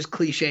those are just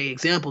cliche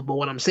examples, but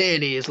what I'm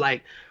saying is,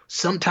 like,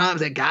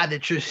 sometimes that guy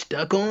that you're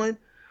stuck on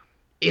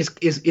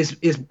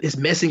is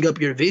messing up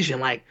your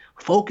vision. Like,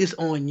 focus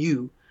on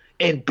you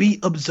and be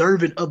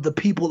observant of the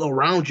people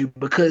around you,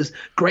 because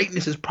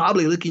greatness is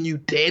probably looking you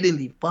dead in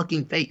the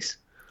fucking face.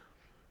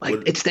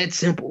 Like, it's that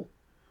simple.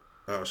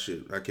 Oh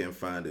shit, I can't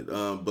find it.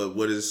 But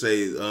what does it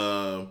say?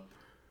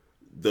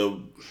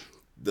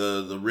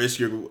 The risk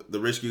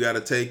you got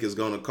to take is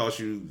going to cost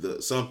you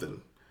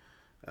something.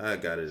 I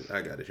got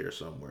it here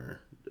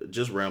somewhere.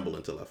 Just ramble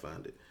until I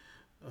find it.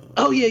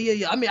 Oh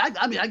yeah. I mean,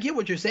 I get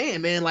what you're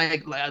saying, man.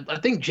 Like I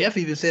think Jeff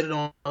even said it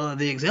on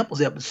the examples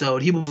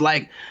episode. He was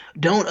like,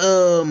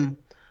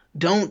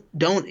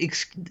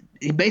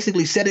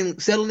 basically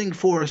settling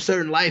for a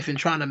certain life and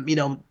trying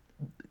to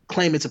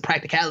claim it's a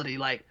practicality.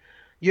 Like,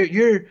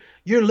 you're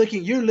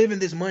living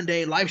this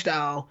mundane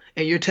lifestyle,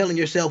 and you're telling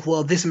yourself,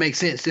 well, this makes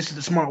sense, this is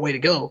the smart way to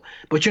go,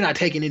 but you're not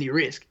taking any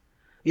risk,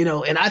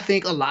 and I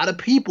think a lot of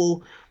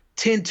people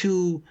tend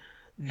to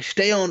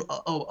stay on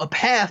a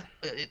path.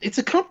 It's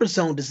a comfort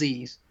zone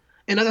disease.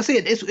 And like I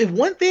said, if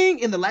one thing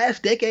in the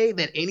last decade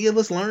that any of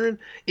us learned,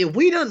 if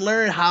we don't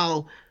learn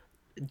how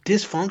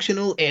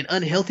dysfunctional and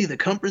unhealthy the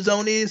comfort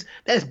zone is,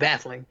 that's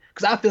baffling.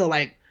 Because I feel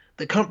like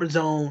the comfort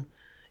zone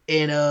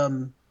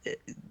and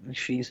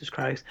Jesus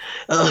Christ.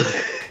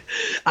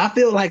 I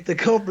feel like the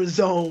comfort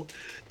zone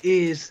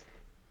is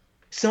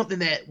something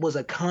that was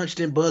a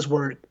constant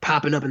buzzword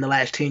popping up in the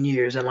last 10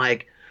 years. And,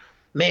 like,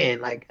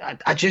 man, like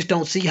I just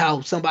don't see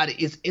how somebody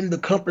is in the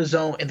comfort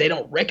zone and they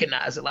don't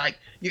recognize it. Like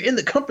you're in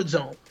the comfort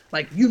zone,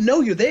 like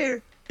you're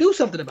there. Do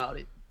something about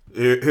it.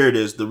 Here it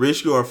is. The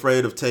risk you're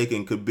afraid of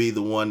taking could be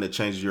the one that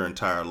changes your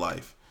entire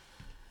life.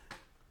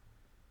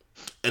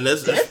 And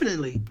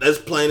Definitely. that's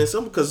plain and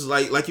simple because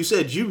like you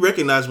said, you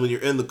recognize when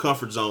you're in the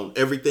comfort zone,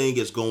 everything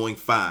is going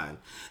fine.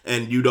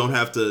 And you don't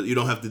have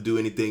to do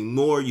anything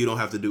more, you don't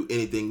have to do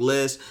anything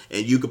less,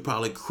 and you could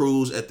probably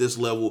cruise at this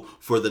level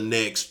for the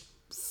next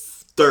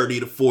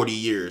 30 to 40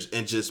 years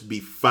and just be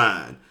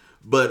fine.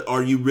 But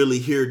are you really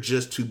here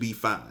just to be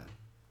fine?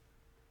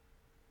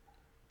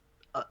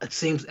 It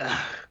seems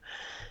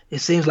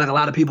like a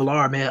lot of people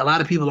are, man. A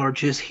lot of people are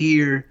just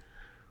here.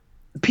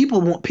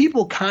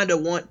 People kind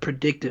of want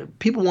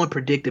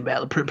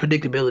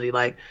predictability.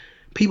 Like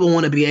people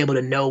want to be able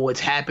to know what's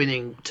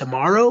happening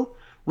tomorrow,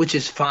 which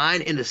is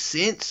fine in a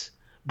sense,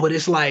 but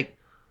it's like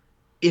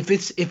if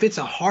it's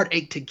a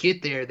heartache to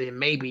get there, then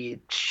maybe you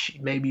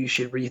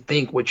should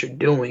rethink what you're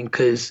doing,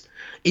 because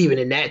even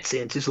in that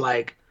sense, it's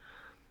like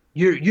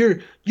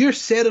you're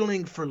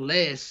settling for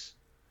less,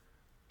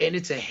 and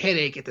it's a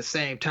headache at the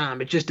same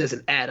time. It just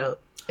doesn't add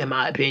up, in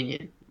my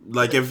opinion.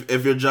 Like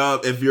if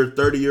you're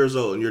 30 years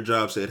old and your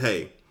job said,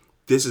 hey,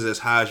 this is as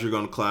high as you're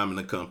going to climb in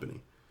the company.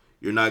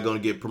 You're not going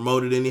to get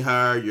promoted any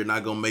higher. You're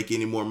not going to make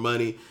any more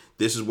money.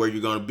 This is where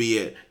you're going to be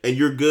at. And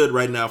you're good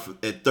right now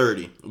at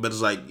 30. But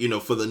it's like,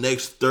 for the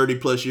next 30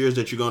 plus years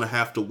that you're going to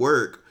have to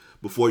work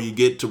before you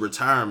get to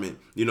retirement,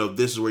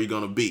 this is where you're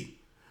going to be.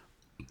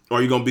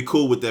 Or you're going to be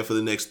cool with that for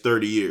the next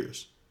 30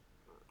 years.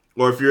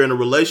 Or if you're in a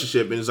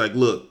relationship and it's like,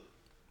 look,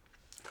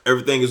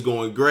 everything is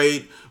going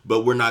great,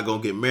 but we're not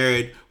going to get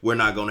married. We're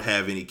not going to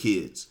have any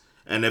kids.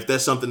 And if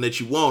that's something that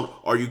you want,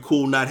 are you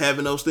cool not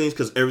having those things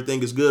because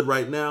everything is good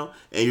right now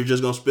and you're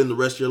just going to spend the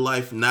rest of your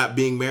life not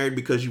being married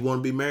because you want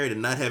to be married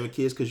and not having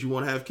kids because you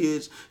want to have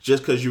kids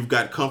just because you've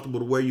got comfortable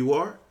to where you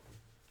are?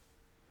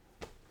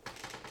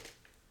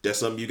 That's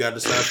something you got to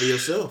decide for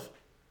yourself.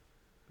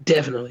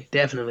 Definitely.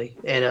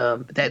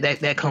 And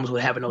that comes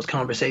with having those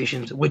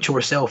conversations with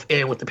yourself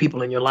and with the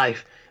people in your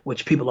life,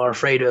 which people are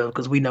afraid of,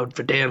 because we know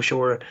for damn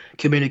sure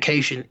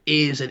communication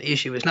is an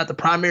issue. It's not the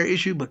primary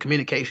issue, but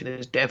communication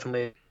is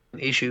definitely an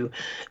issue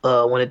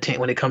when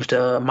it comes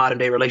to modern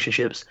day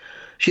relationships.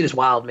 Shit is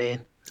wild, man.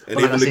 And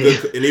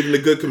even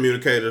the good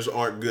communicators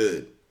aren't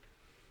good.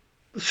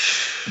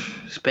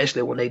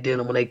 Especially when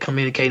they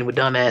communicating with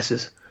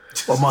dumbasses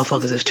or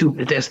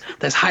motherfuckers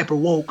that's hyper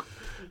woke.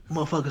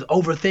 Motherfuckers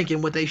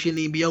overthinking what they shouldn't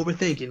even be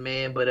overthinking,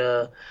 man. But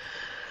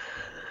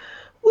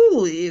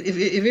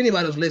if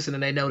anybody was listening,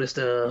 they noticed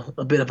a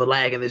bit of a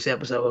lag in this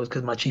episode. It was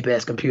because my cheap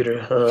ass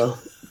computer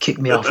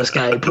kicked me off of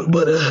Skype.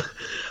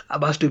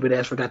 But my stupid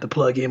ass forgot to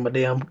plug in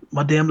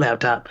my damn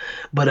laptop.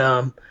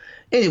 But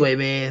anyway,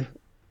 man,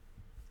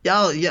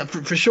 y'all, yeah,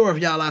 for sure,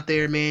 if y'all out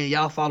there, man,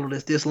 y'all followed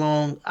us this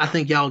long, I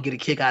think y'all get a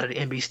kick out of the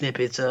NB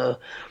snippets.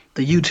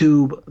 The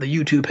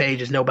YouTube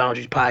page is No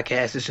Boundaries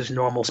Podcast. It's just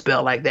normal,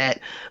 spelled like that.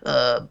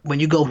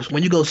 When you go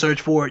search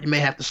for it, you may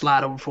have to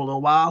slide over for a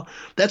little while.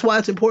 That's why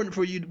it's important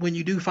for you when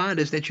you do find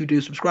us that you do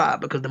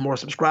subscribe, because the more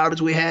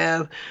subscribers we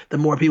have, the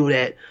more people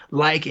that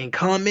like and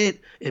comment,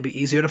 it'll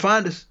be easier to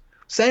find us.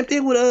 Same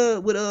thing with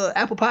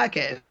Apple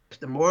Podcasts.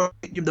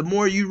 The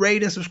more you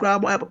rate and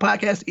subscribe on Apple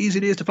Podcasts, the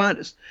easier it is to find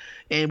us,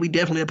 and we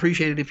definitely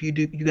appreciate it if you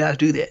guys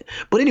do that.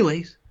 But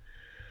anyways,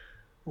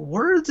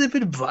 words of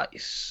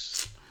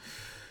advice.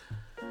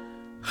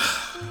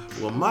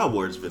 Well, my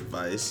words of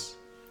advice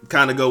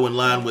kind of go in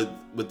line with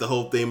the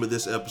whole theme of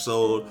this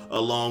episode,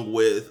 along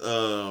with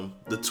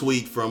the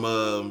tweet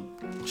from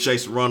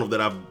Chase Ronald that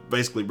I've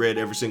basically read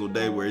every single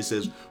day, where he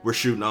says we're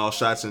shooting all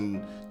shots in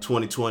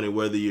 2020,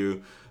 whether you're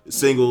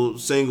single,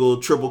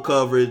 triple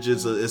coverage,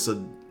 it's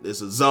a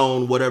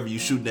zone, whatever, you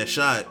shooting that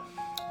shot.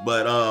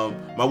 But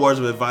my words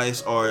of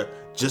advice are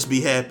just be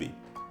happy.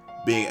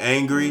 Being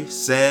angry,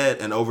 sad,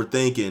 and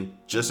overthinking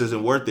just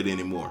isn't worth it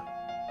anymore.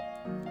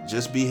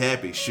 Just be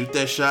happy. Shoot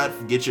that shot.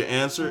 Get your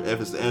answer.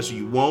 If it's the answer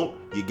you want,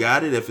 you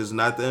got it. If it's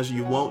not the answer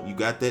you want, you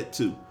got that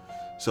too.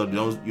 So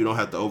you don't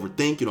have to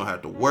overthink. You don't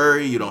have to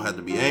worry. You don't have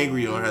to be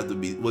angry. You don't have to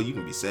be, well, you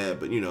can be sad,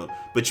 but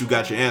but you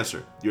got your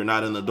answer. You're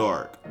not in the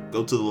dark.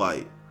 Go to the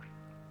light.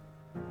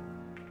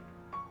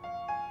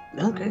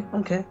 Okay.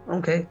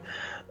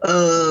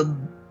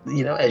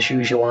 As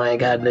usual, I ain't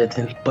got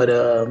nothing. But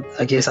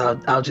I guess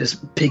I'll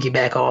just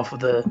piggyback off of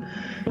the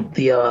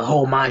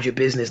whole mind your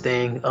business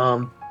thing.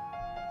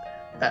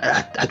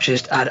 I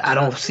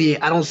don't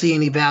see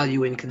any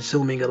value in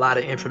consuming a lot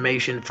of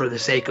information for the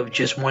sake of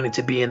just wanting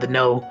to be in the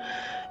know.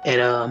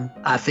 And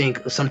I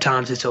think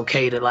sometimes it's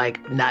okay to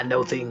not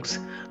know things.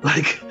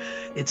 Like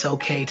it's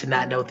okay to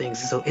not know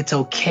things. So it's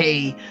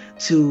okay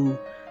to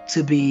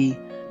be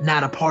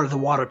not a part of the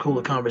water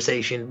cooler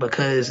conversation,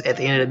 because at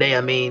the end of the day,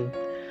 I mean,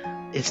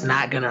 it's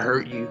not gonna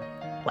hurt you.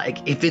 Like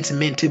if it's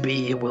meant to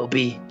be, it will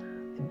be.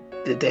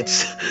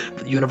 That's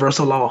the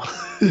universal law.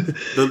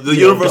 the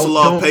universal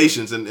law of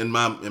patience in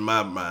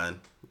my mind.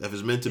 If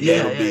it's meant to be,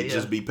 it'll be.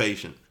 Just be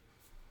patient.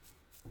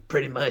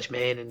 Pretty much,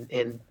 man.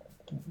 And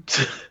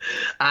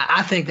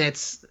I think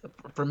that's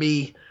for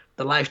me,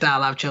 the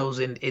lifestyle I've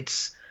chosen,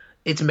 it's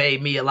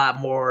made me a lot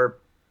more.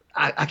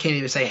 I can't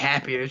even say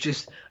happier. It's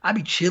just I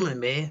be chilling,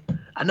 man.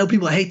 I know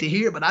people hate to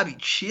hear it, but I be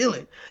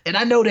chilling, and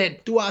I know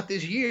that throughout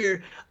this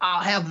year,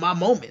 I'll have my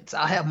moments.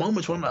 I'll have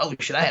moments where I'm like, oh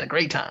shit, I had a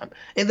great time,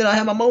 and then I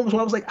have my moments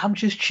where I was like, I'm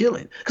just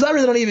chilling, because I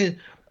really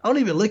don't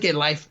even look at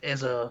life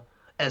as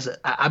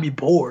I be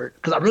bored,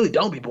 because I really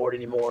don't be bored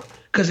anymore.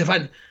 Because if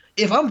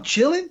I'm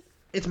chilling,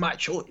 it's my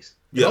choice.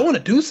 If I want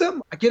to do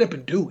something, I get up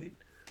and do it.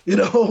 You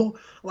know,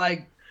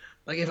 like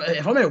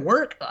if I'm at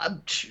work,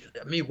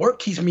 work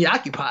keeps me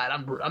occupied.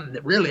 I'm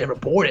rarely ever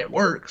bored at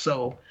work.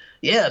 So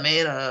yeah,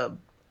 man.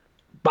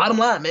 Bottom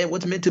line, man,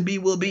 what's meant to be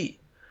will be.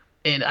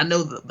 And I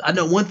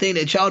know one thing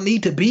that y'all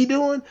need to be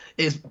doing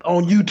is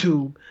on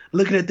YouTube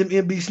looking at them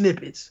MB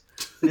snippets.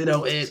 You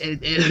know, and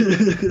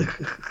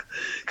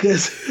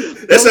because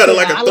that sounded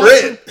like a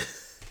threat.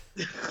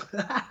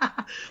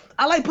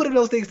 I like putting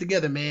those things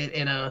together, man.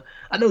 And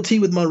I know T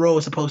with Monroe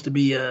is supposed to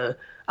be.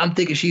 I'm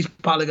thinking she's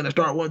probably gonna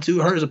start one too.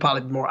 Hers will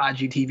probably be more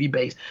IGTV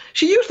based.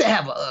 She used to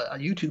have a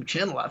YouTube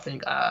channel, I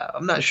think.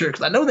 I'm not sure,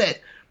 because I know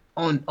that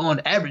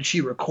on average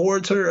she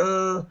records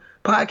her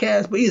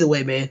podcast. But either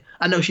way, man,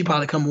 I know she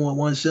probably come on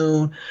one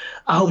soon.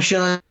 I hope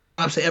Sean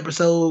drops an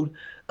episode.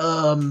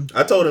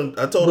 I told him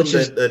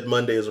that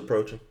Monday is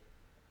approaching.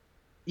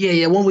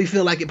 Yeah, when we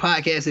feel like it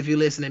podcast, if you're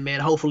listening, man,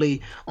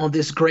 hopefully on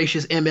this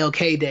gracious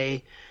MLK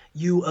Day,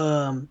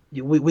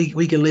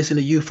 we can listen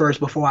to you first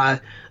before I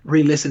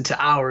re-listen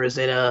to ours.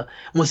 And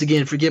once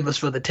again, forgive us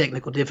for the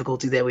technical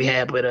difficulty that we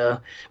had,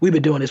 but we've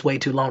been doing this way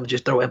too long to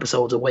just throw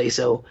episodes away,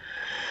 so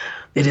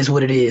it is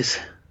what it is.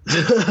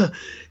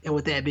 And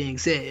with that being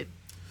said,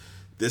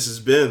 this has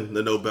been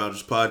the No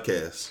Boundaries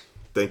Podcast.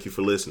 Thank you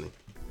for listening.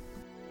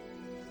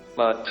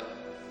 But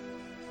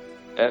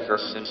ever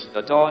since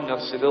the dawn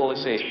of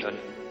civilization,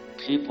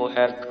 people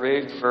have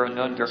craved for an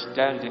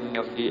understanding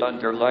of the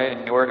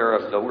underlying order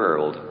of the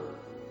world.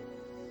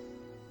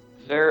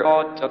 There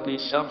ought to be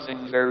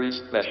something very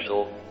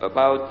special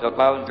about the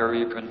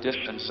boundary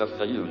conditions of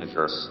the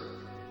universe.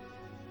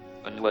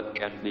 And what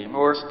can be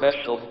more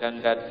special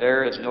than that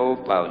there is no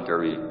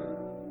boundary?